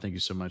 Brian, thank you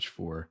so much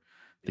for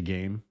the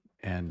game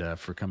and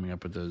for coming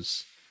up with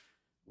those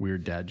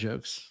weird dad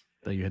jokes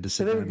that you had to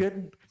sit down.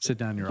 Good. Sit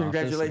down in your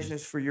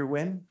Congratulations for your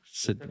win.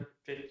 15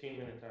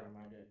 minutes out of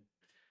my day.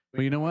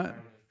 Well, you know what?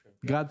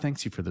 God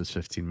thanks you for those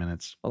 15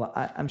 minutes. Well,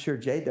 I'm sure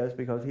Jay does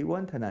because he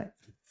won tonight.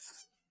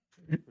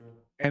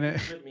 And it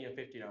Slip me a $50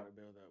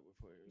 bill though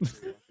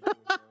before.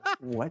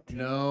 What?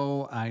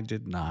 No, I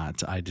did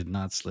not. I did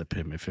not slip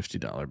him a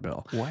 $50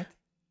 bill. What?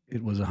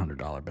 It was a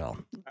 $100 bill.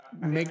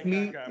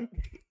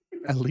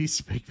 At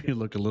least make me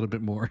look a little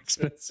bit more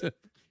expensive.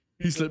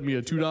 He slipped me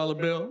a $2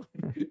 bill.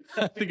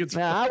 I think it's.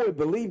 Now I would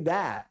believe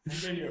that. I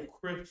gave you a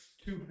crisp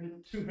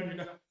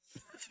 $200.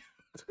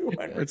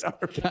 I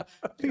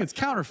think it's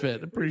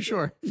counterfeit. I'm pretty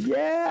sure.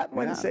 Yeah, I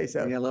wouldn't say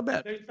so. Yeah, a little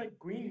bit. There's like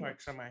green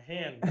marks on my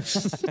hand.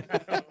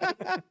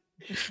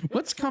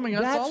 What's coming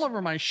up? It's all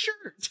over my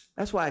shirt.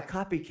 That's why a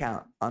copy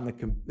count on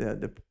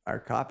our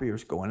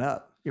copier's going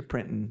up. You're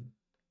printing.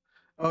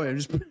 Oh,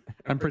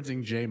 I'm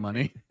printing J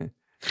money.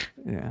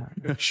 Yeah.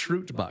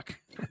 Shroot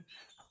buck.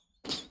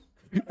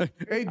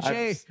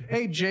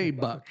 Hey J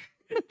buck.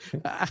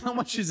 How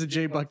much is a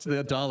J buck to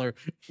the dollar?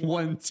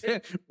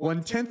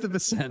 1/10 of a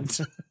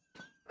cent.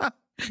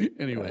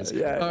 Anyways,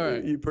 yeah, all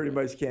right. You pretty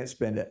much can't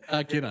spend it.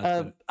 I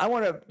cannot. I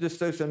want to just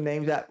throw some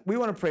names out. We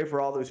want to pray for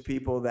all those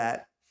people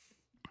that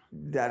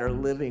are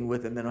living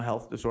with a mental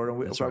health disorder.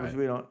 We're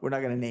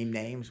not going to name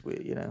names.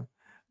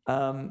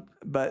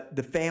 But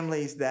the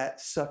families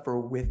that suffer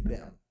with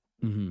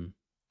them,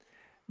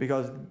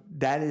 because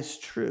that is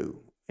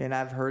true. And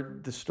I've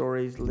heard the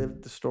stories,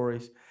 lived the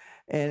stories,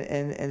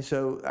 and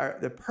so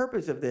the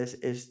purpose of this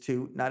is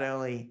to not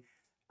only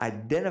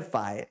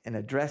identify it and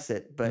address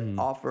it, but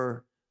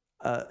offer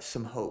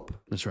some hope.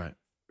 That's right.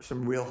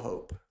 Some real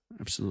hope.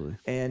 Absolutely.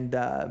 And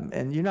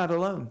you're not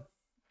alone.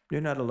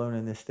 You're not alone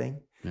in this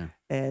thing. Yeah.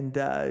 And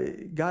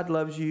God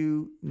loves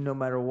you no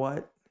matter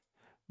what.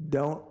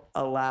 Don't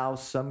allow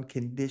some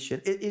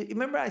condition.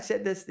 Remember I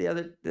said this the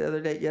other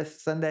day,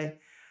 Sunday.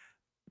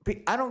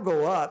 I don't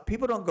go up.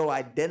 People don't go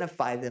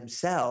identify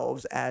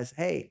themselves as,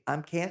 hey,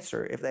 I'm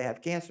cancer if they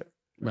have cancer.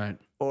 Right.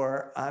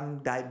 Or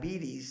I'm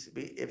diabetes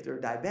if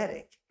they're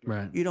diabetic.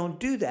 Right. You don't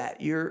do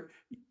that.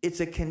 It's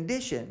a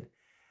condition.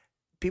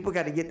 People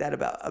got to get that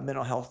about a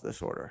mental health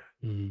disorder.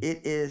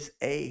 It is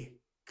a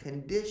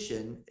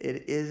condition.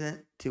 It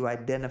isn't to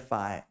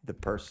identify the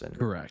person.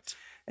 Correct.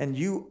 And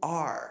you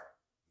are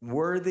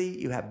worthy.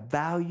 You have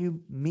value,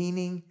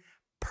 meaning,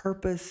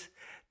 purpose.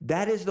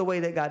 That is the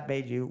way that God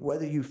made you,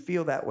 whether you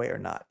feel that way or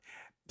not.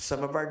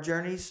 Some of our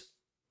journeys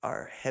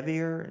are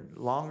heavier and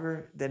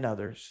longer than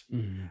others.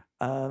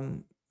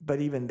 But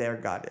even there,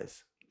 God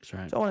is. That's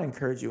right. So I want to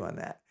encourage you on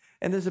that.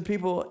 And there's some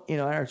people, in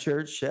our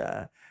church,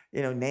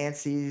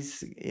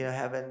 Nancy's,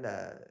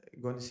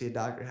 going to see a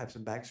doctor, have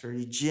some back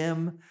surgery.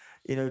 Jim,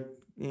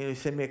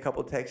 sent me a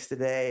couple texts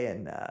today,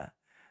 and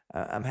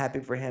I'm happy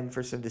for him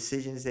for some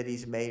decisions that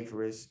he's made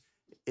for his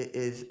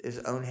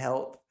own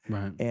health.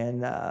 Right.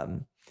 And,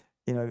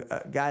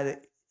 a guy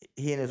that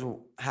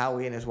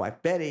Howie and his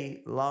wife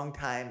Betty,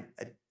 longtime,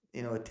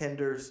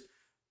 attenders,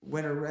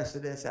 winter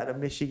residents out of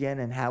Michigan,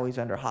 and Howie's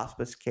under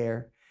hospice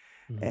care.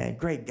 And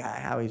great guy.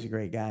 Howie's a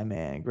great guy,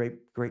 man.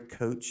 Great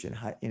coach,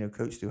 and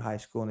coached through high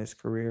school in his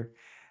career.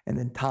 And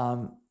then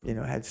Tom,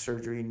 had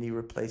surgery, knee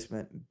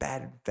replacement,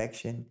 bad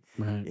infection.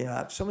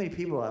 Right. So many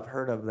people I've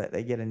heard of that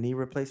they get a knee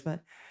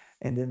replacement,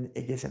 and then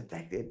it gets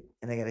infected,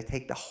 and they got to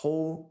take the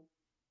whole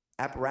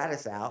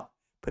apparatus out,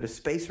 put a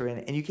spacer in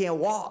it, and you can't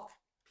walk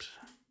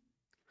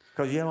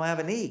because you don't have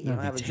a knee, you don't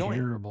have a joint.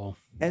 Terrible.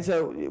 And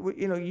so,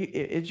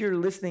 if you're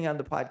listening on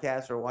the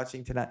podcast or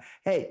watching tonight,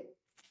 hey,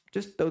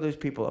 just throw those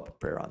people up a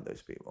prayer on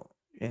those people,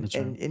 and That's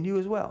right. and you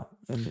as well.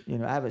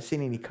 And I haven't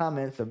seen any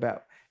comments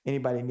about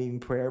anybody needing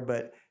prayer,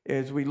 but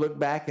as we look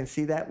back and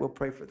see that, we'll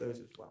pray for those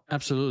as well.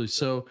 Absolutely.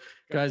 So,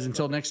 guys,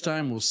 until next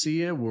time, we'll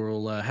see you.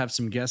 We'll have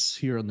some guests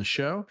here on the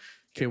show.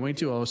 Can't wait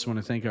to. I also want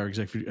to thank our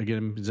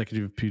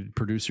executive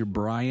producer,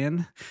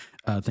 Brian.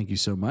 Thank you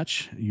so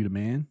much. You the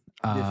man.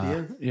 Yes, he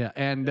is. Yeah.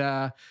 And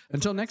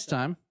until next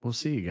time, we'll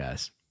see you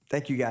guys.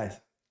 Thank you, guys.